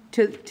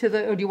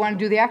or do you want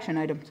to do the action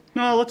items?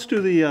 No, let's do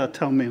the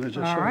town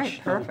manager search. All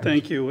right, perfect.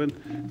 Thank you,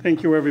 and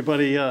thank you,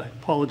 everybody.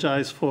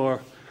 Apologize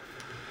for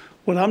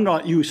what I'm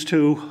not used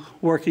to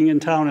working in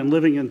town and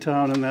living in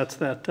town, and that's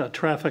that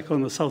traffic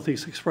on the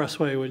Southeast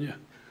Expressway when you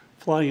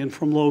fly in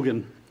from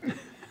Logan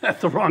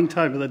at the wrong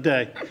time of the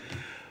day.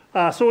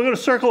 So we're going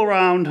to circle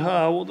around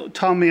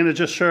town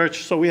manager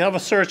search. So we have a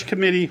search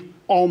committee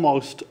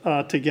almost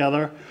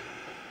together.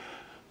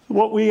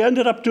 What we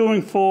ended up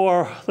doing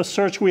for the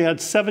search, we had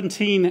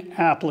 17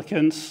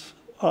 applicants.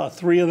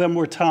 3 of them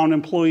were town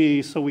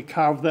employees, so we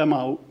carved them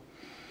out.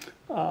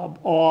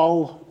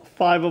 All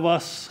 5 of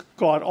us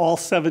got all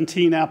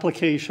 17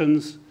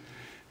 applications,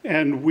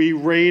 and we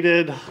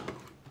rated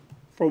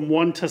from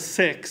 1 to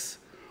 6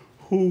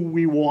 who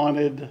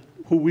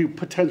we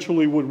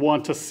potentially would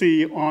want to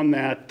see on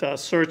that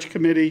search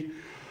committee.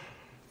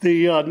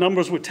 The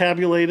numbers were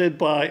tabulated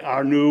by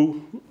our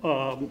new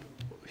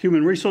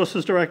Human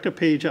Resources Director,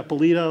 Paige,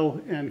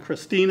 Eppolito, and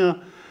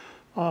Christina,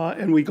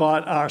 and we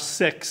got our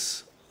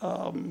 6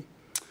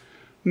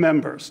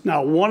 members.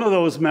 Now, one of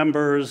those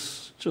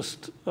members,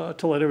 just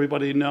to let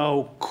everybody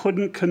know,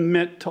 couldn't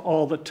commit to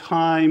all the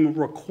time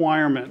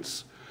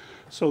requirements.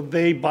 So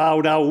they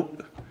bowed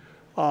out,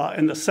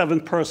 and the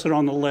 7th person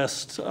on the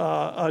list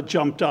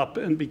jumped up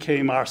and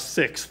became our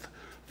 6th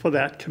for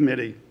that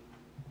committee.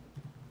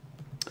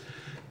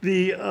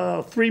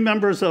 The 3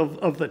 members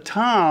of the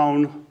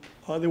town,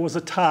 there was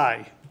a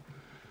tie.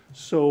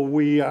 So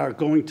we are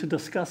going to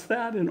discuss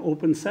that in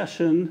open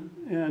session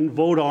and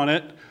vote on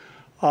it,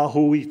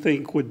 who we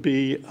think would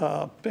be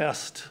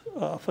best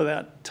for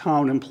that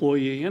town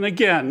employee. And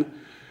again,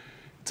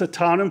 it's a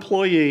town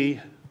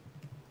employee,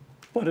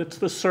 but it's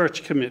the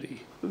search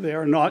committee. They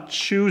are not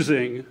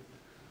choosing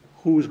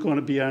who's going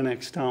to be our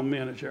next town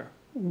manager.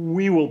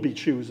 We will be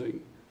choosing.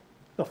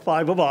 The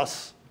 5 of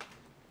us.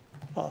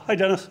 Hi,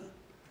 Dennis.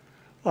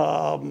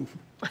 The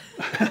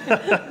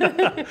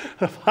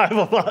 5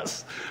 of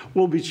us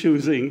will be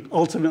choosing,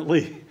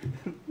 ultimately,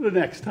 the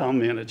next town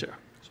manager.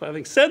 So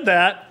having said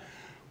that,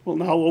 we'll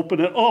now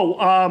open it.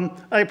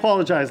 I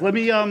apologize. Let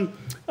me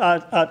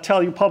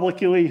tell you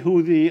publicly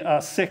who the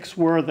 6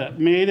 were that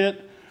made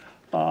it.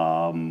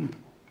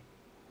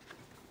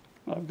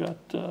 I've got,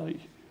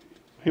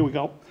 here we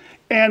go.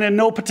 And in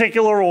no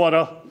particular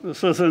order,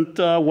 this isn't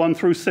 1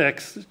 through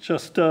 6, it's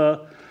just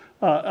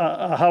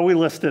how we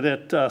listed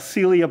it.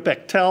 Celia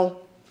Bechtel,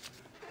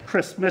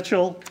 Chris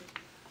Mitchell,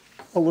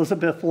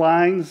 Elizabeth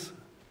Langs,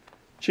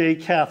 J.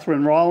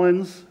 Catherine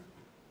Rollins,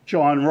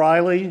 John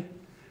Riley,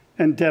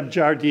 and Deb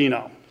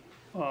Giardino.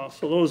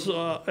 So those,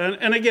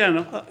 and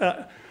again,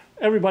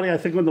 everybody I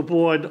think on the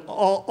board,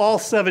 all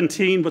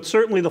 17, but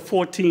certainly the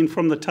 14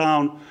 from the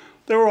town,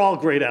 they were all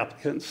great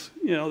applicants.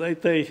 You know,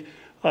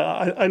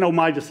 I know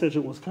my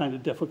decision was kind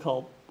of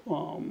difficult.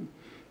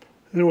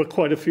 There were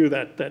quite a few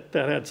that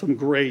had some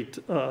great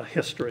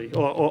history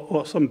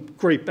or some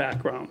great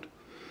background.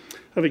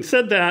 Having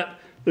said that,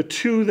 the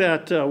two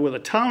that were the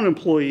town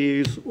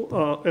employees,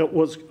 it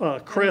was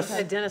Chris.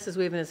 Dennis is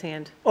waving his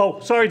hand. Oh,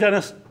 sorry,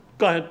 Dennis.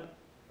 Go ahead.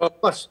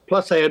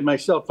 Plus I had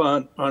myself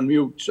on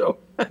mute, so.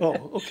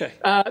 Oh, okay.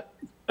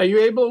 Are you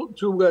able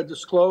to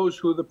disclose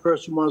who the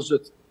person was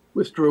that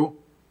withdrew?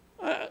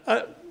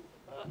 I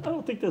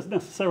don't think there's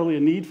necessarily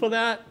a need for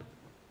that,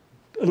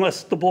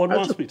 unless the board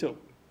wants me to.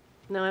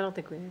 No, I don't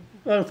think we need.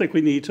 I don't think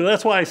we need to.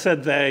 That's why I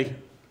said they.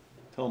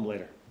 Tell them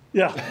later.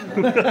 Yeah.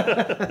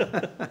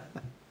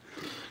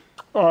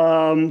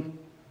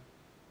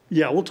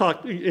 Yeah, we'll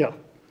talk, yeah.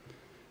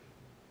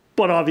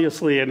 But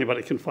obviously,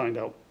 anybody can find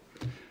out.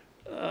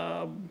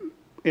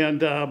 And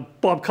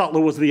Bob Cutler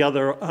was the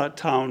other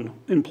town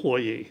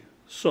employee.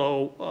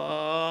 So,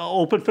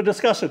 open for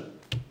discussion.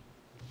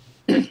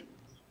 Do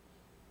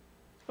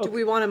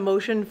we want a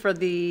motion for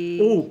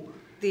the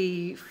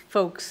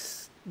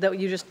folks that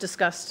you just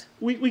discussed?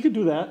 We could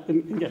do that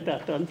and get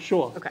that done,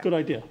 sure. Okay. Good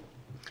idea.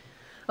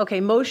 Okay,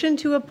 motion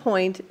to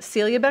appoint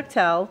Celia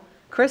Bechtel,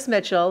 Chris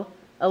Mitchell,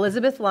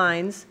 Elizabeth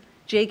Lines,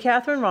 J.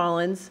 Catherine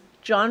Rollins,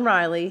 John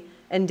Riley,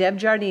 and Deb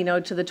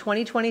Giardino to the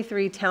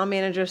 2023 Town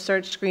Manager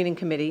Search Screening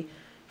Committee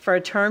for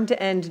a term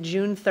to end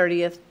June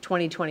 30th,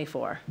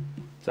 2024.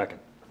 Second.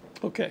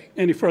 Okay,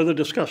 any further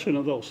discussion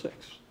of those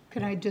things?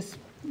 Can I just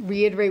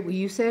reiterate what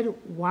you said?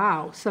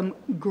 Wow, some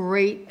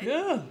great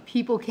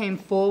people came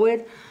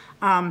forward.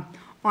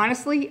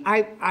 Honestly,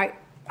 I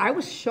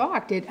was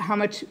shocked at how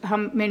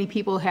many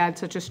people had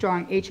such a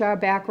strong HR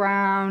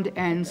background,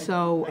 and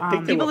so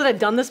People that had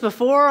done this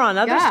before on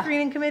other Yeah.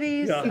 screening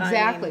committees. Yeah.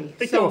 exactly. I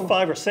think there were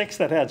 5 or 6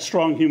 that had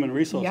strong human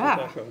resources Yeah,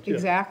 backgrounds.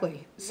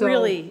 exactly. So,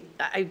 Really,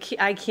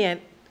 I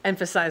can't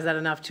emphasize that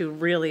enough. To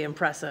really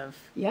impressive.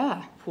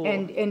 Yeah, Cool.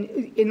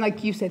 and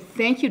like you said,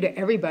 thank you to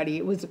everybody.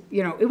 It was,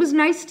 it was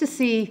nice to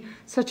see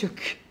such a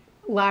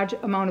large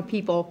amount of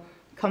people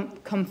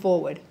come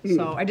forward.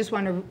 So I just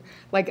want to,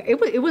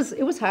 it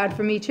was hard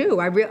for me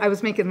too. I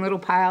was making little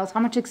piles, how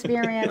much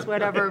experience,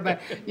 whatever, but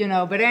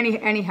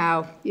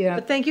anyhow, yeah.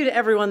 But thank you to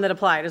everyone that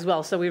applied as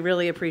well. So we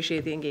really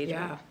appreciate the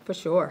engagement. Yeah, for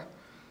sure.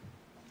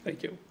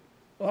 Thank you.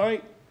 All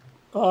right,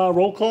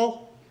 roll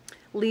call.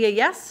 Leah,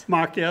 yes.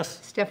 Mark, yes.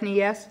 Stephanie,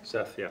 yes?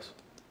 Seth, yes.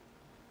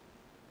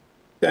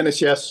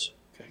 Dennis, yes.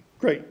 Okay,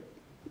 great.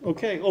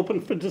 Okay, open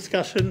for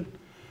discussion.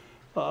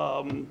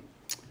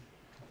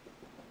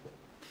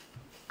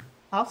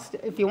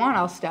 If you want,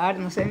 I'll start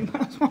unless anyone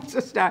else wants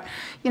to start.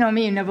 You know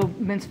me, you never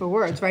mince for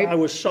words, right? I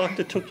was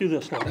shocked it took you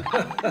this long.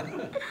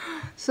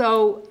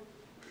 So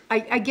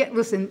I get,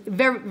 listen,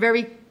 very,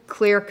 very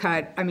clear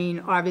cut. I mean,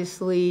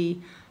 obviously,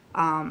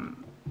 the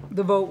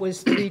vote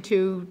was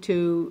 3-2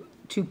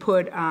 to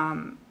put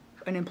an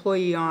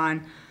employee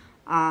on.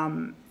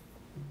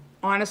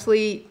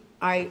 Honestly,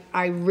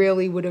 I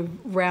really would have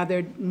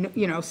rather,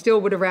 still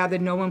would have rather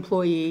no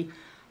employee.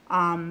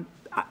 I'm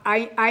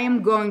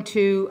going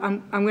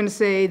to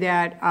say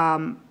that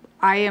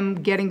I am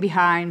getting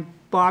behind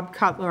Bob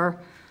Cutler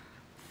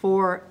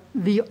for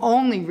the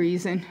only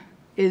reason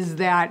is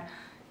that,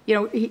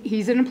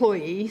 he's an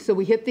employee, so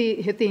we hit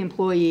the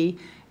employee,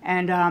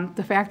 and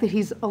the fact that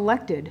he's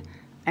elected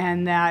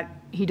and that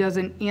he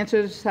doesn't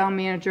answer the town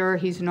manager,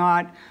 he's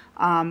not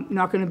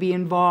going to be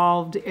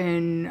involved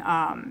in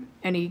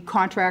any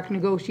contract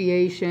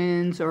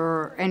negotiations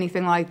or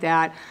anything like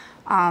that.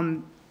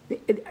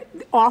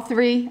 All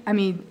three,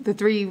 the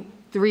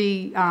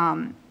three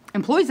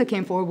employees that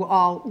came forward were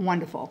all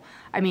wonderful.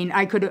 I mean,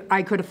 I could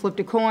have flipped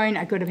a coin.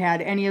 I could have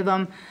had any of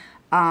them.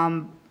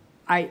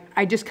 I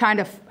kind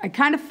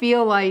of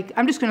feel like,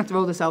 I'm just going to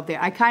throw this out there.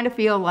 I kind of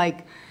feel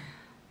like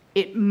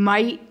it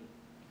might,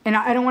 and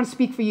I don't want to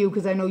speak for you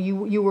because I know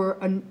you were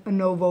a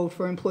no vote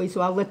for employees,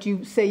 so I'll let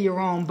you say your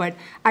own. But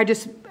I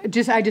just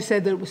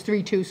said that it was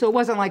 3-2, so it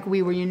wasn't like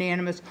we were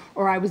unanimous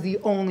or I was the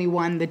only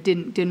one that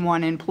didn't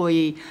want an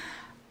employee.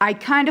 I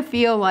kind of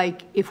feel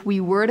like if we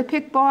were to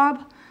pick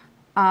Bob,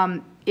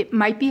 it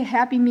might be a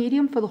happy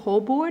medium for the whole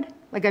board.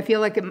 Like, I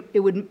feel like it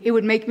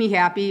would make me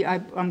happy.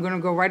 I'm going to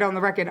go right on the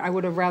record. I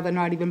would have rather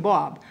not even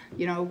Bob,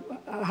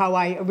 how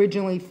I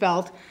originally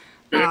felt.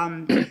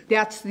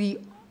 That's the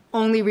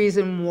only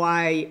reason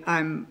why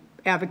I'm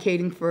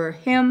advocating for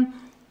him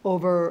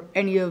over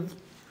any of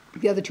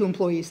the other 2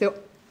 employees. So,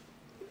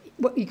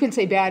 you couldn't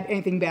say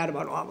anything bad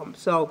about all of them.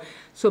 So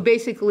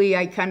basically,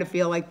 I kind of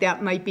feel like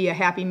that might be a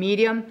happy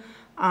medium.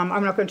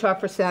 I'm not going to talk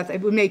for Seth. It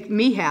would make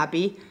me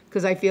happy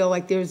because I feel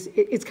like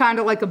it's kind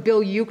of like a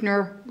Bill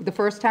Euchner the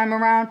first time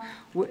around,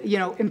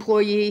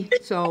 employee.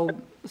 So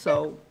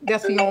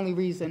that's the only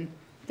reason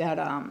that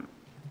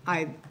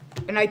I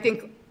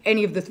think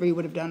any of the 3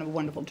 would have done a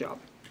wonderful job.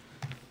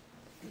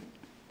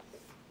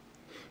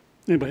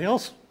 Anybody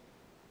else?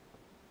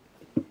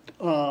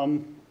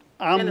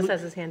 Dennis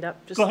has his hand up.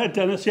 Go ahead,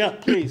 Dennis. Yeah,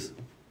 please.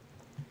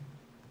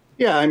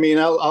 Yeah,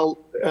 I'll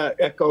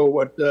echo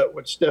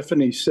what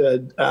Stephanie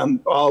said.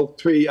 All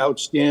 3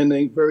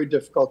 outstanding, very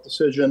difficult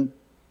decision.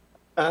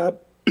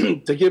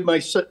 To give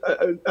us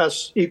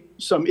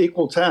some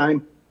equal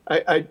time,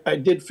 I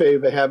did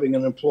favor having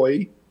an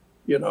employee,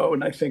 you know,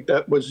 and I think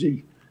that was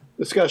the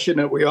discussion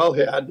that we all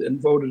had and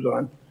voted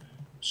on.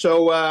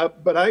 So,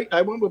 but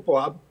I went with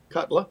Bob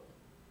Cutler.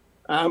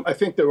 I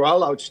think they're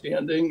all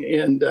outstanding,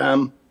 and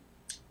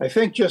I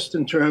think just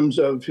in terms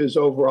of his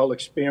overall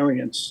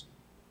experience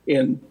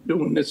in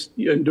doing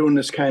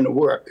this kind of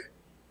work,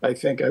 I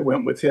think I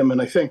went with him.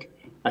 And I think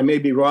I may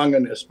be wrong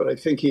on this, but I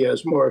think he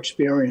has more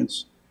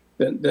experience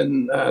than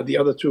the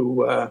other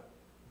two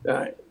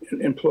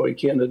employee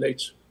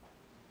candidates.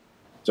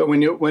 So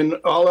when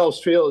all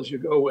else fails, you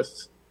go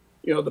with,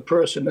 you know, the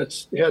person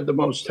that's had the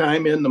most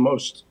time in, the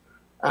most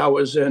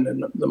hours in,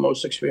 and the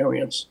most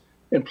experience.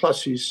 And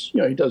plus, he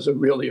does a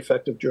really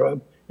effective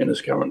job in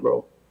his current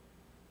role.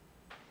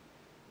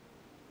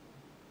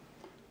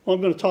 Well,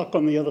 I'm going to talk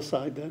on the other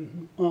side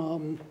then.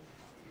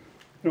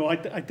 You know, I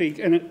think,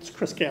 and it's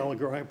Chris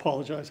Gallagher. I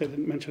apologize, I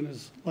didn't mention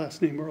his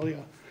last name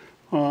earlier.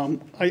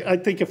 I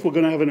think if we're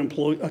going to have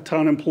a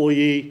town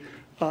employee,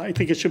 I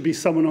think it should be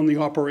someone on the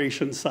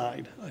operations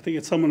side. I think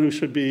it's someone who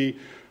should be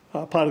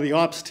part of the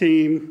ops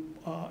team,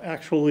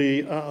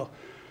 actually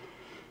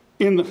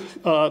in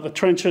the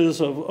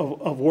trenches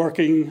of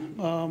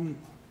working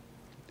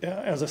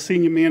as a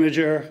senior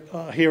manager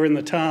here in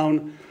the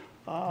town.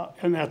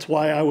 And that's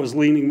why I was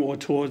leaning more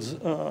towards,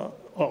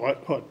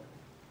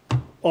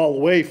 all the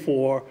way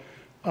for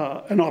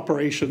an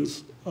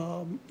operations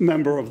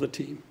member of the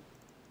team.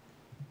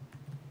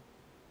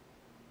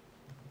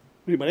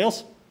 Anybody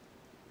else?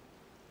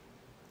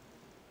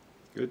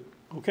 Good.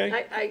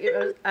 Okay.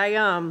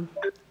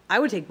 I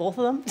would take both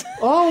of them.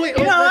 Oh, you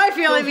know how I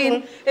feel. I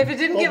mean, if it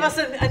didn't give us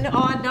an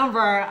odd number,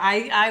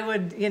 I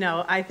would, you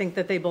know, I think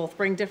that they both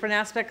bring different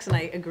aspects, and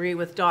I agree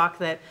with Doc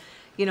that,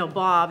 you know,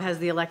 Bob has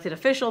the elected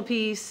official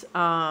piece.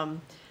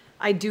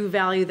 I do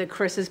value that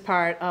Chris is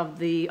part of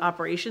the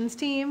operations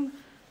team.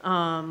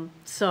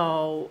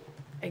 So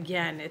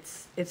again,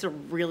 it's a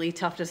really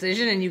tough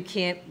decision, and you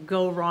can't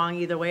go wrong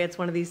either way. It's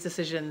one of these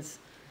decisions,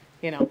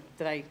 you know,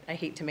 that I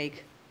hate to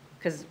make,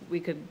 because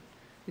we could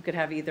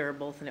have either or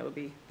both, and it would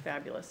be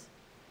fabulous.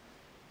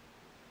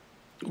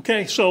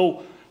 Okay,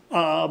 so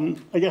I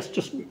guess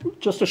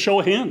just a show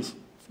of hands.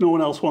 If no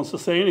one else wants to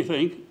say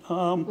anything.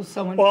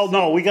 Well,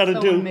 no, we got to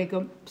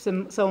do.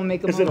 Someone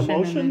make a Is motion, it a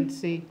motion? and then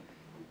see.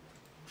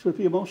 Should it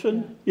be a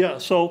motion? Yeah.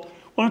 So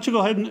why don't you go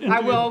ahead and I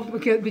will,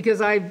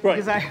 because I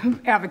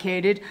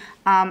advocated.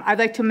 I'd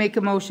like to make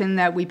a motion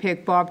that we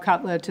pick Bob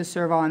Cutler to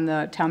serve on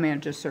the Town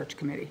Manager Search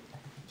Committee.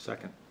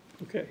 Second.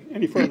 Okay.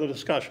 Any further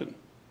discussion?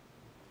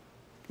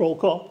 Roll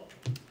call.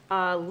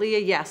 Leah,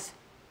 yes.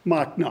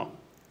 Mark, no.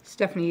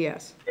 Stephanie,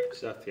 yes.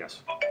 Seth,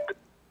 yes.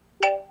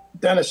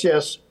 Dennis,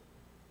 yes.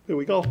 There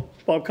we go.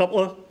 Bob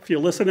Cutler, if you're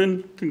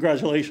listening,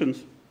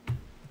 congratulations.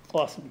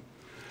 Awesome.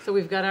 So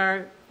we've got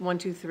our 1,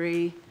 2,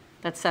 3.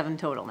 That's 7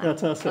 total now.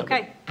 That's our 7.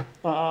 Okay.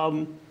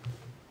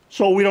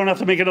 So we don't have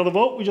to make another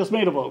vote? We just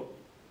made a vote?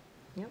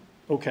 Yep.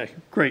 Okay,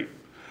 great.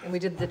 And we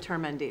did the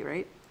term ending,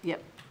 right?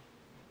 Yep.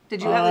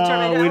 Did you have the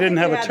term ending? We didn't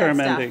have a term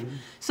ending.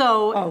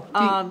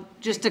 So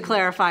just to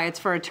clarify, it's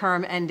for a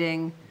term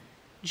ending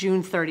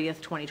June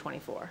 30th,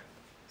 2024.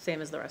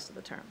 Same as the rest of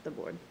the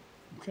board.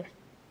 Okay.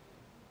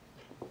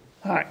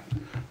 All right.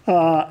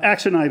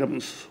 Action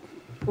items.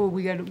 Oh,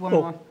 we got one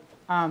more.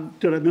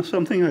 Did I miss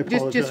something? I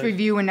apologize. Just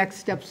review and next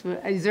steps.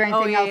 Is there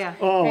anything else? Yeah.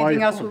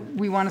 Anything else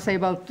we want to say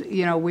about,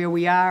 you know, where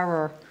we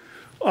are,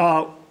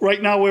 or?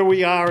 Right now, where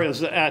we are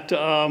is at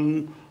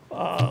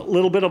a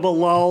little bit of a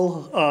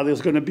lull.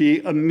 There's going to be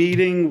a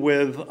meeting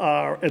with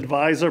our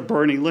advisor,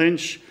 Bernie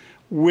Lynch,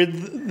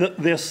 with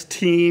this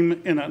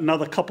team in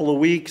another couple of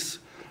weeks.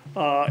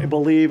 I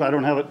believe, I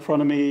don't have it in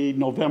front of me,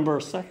 November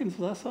 2nd, does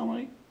that sound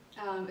right?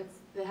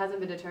 It hasn't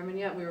been determined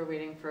yet. We were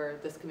waiting for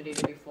this committee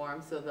to be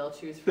formed, so they'll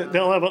choose from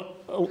They'll have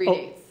 3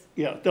 dates.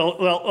 Yeah,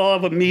 they'll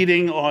have a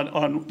meeting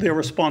on their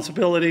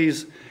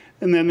responsibilities,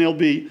 and then there'll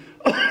be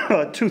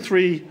 2,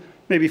 3,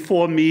 maybe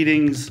 4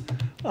 meetings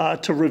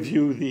to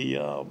review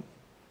the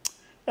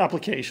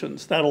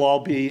applications. That'll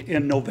all be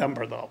in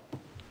November, though.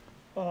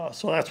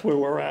 So that's where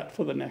we're at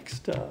for the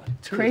next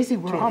It's crazy,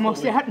 we're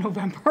almost at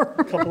November.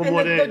 couple of And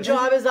more the days.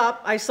 job is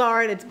up. I saw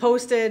it. It's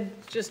posted.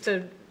 Just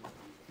to,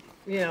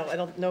 you know, I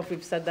don't know if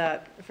we've said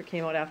that, if it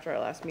came out after our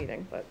last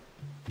meeting, but.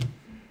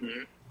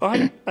 All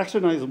right,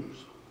 action items.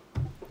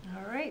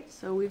 All right,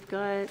 so we've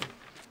got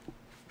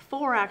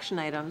 4 action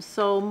items.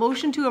 So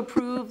motion to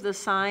approve the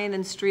sign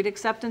and street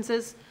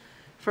acceptances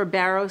for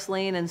Barros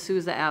Lane and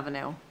Souza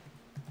Avenue.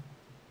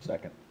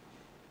 Second.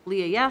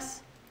 Leah,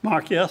 yes.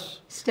 Mark, yes?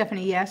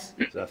 Stephanie, yes.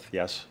 Seth,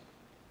 yes.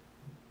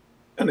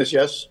 Dennis,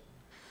 yes.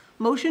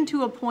 Motion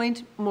to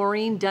appoint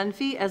Maureen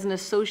Dunfey as an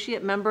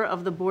associate member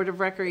of the Board of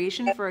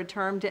Recreation for a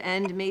term to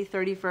end May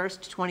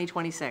 31st,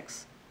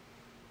 2026.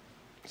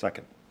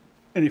 Second.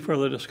 Any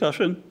further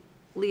discussion?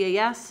 Leah,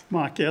 yes.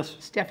 Mark, yes?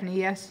 Stephanie,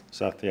 yes.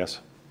 Seth, yes.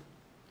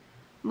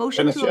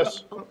 Motion Dennis, to,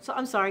 yes.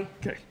 I'm sorry.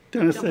 Okay,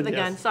 Dennis Jumping said the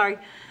gun, yes. sorry.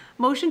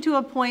 Motion to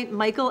appoint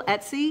Michael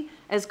Esty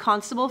as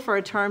constable for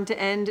a term to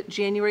end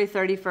January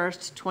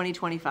 31st,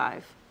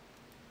 2025.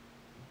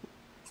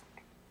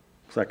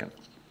 Second.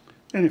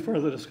 Any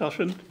further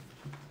discussion?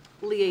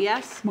 Leah,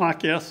 yes.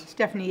 Mark, yes.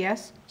 Stephanie,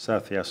 yes.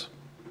 Seth, yes.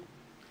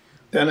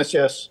 Dennis,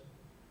 yes.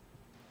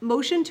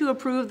 Motion to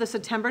approve the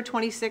September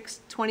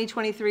 26,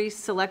 2023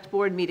 Select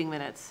Board meeting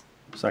minutes.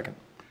 Second.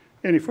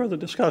 Any further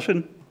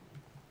discussion?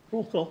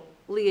 Roll call.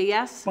 Leah,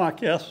 yes.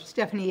 Mark, yes.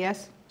 Stephanie,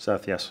 yes.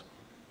 Seth, yes.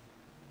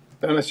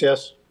 Dennis,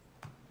 yes.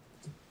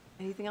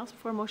 Anything else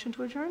before a motion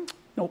to adjourn?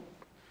 Nope.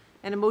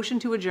 And a motion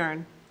to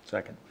adjourn.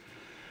 Second.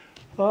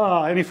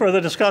 Any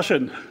further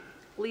discussion?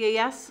 Leah,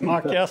 yes.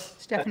 Mark, yes.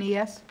 Stephanie,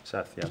 yes.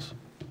 Seth, yes.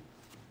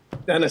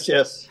 Dennis,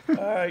 yes. All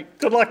right.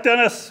 Good luck,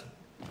 Dennis.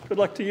 Good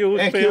luck to you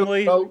and Thank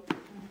family. you.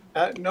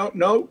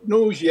 No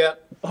news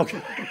yet.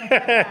 Okay.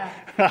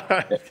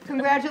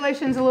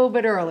 Congratulations a little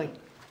bit early.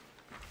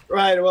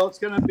 Right, well, it's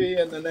going to be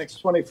in the next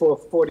 24,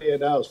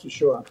 48 hours for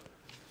sure.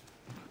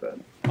 But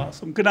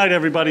Awesome. Good night,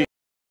 everybody.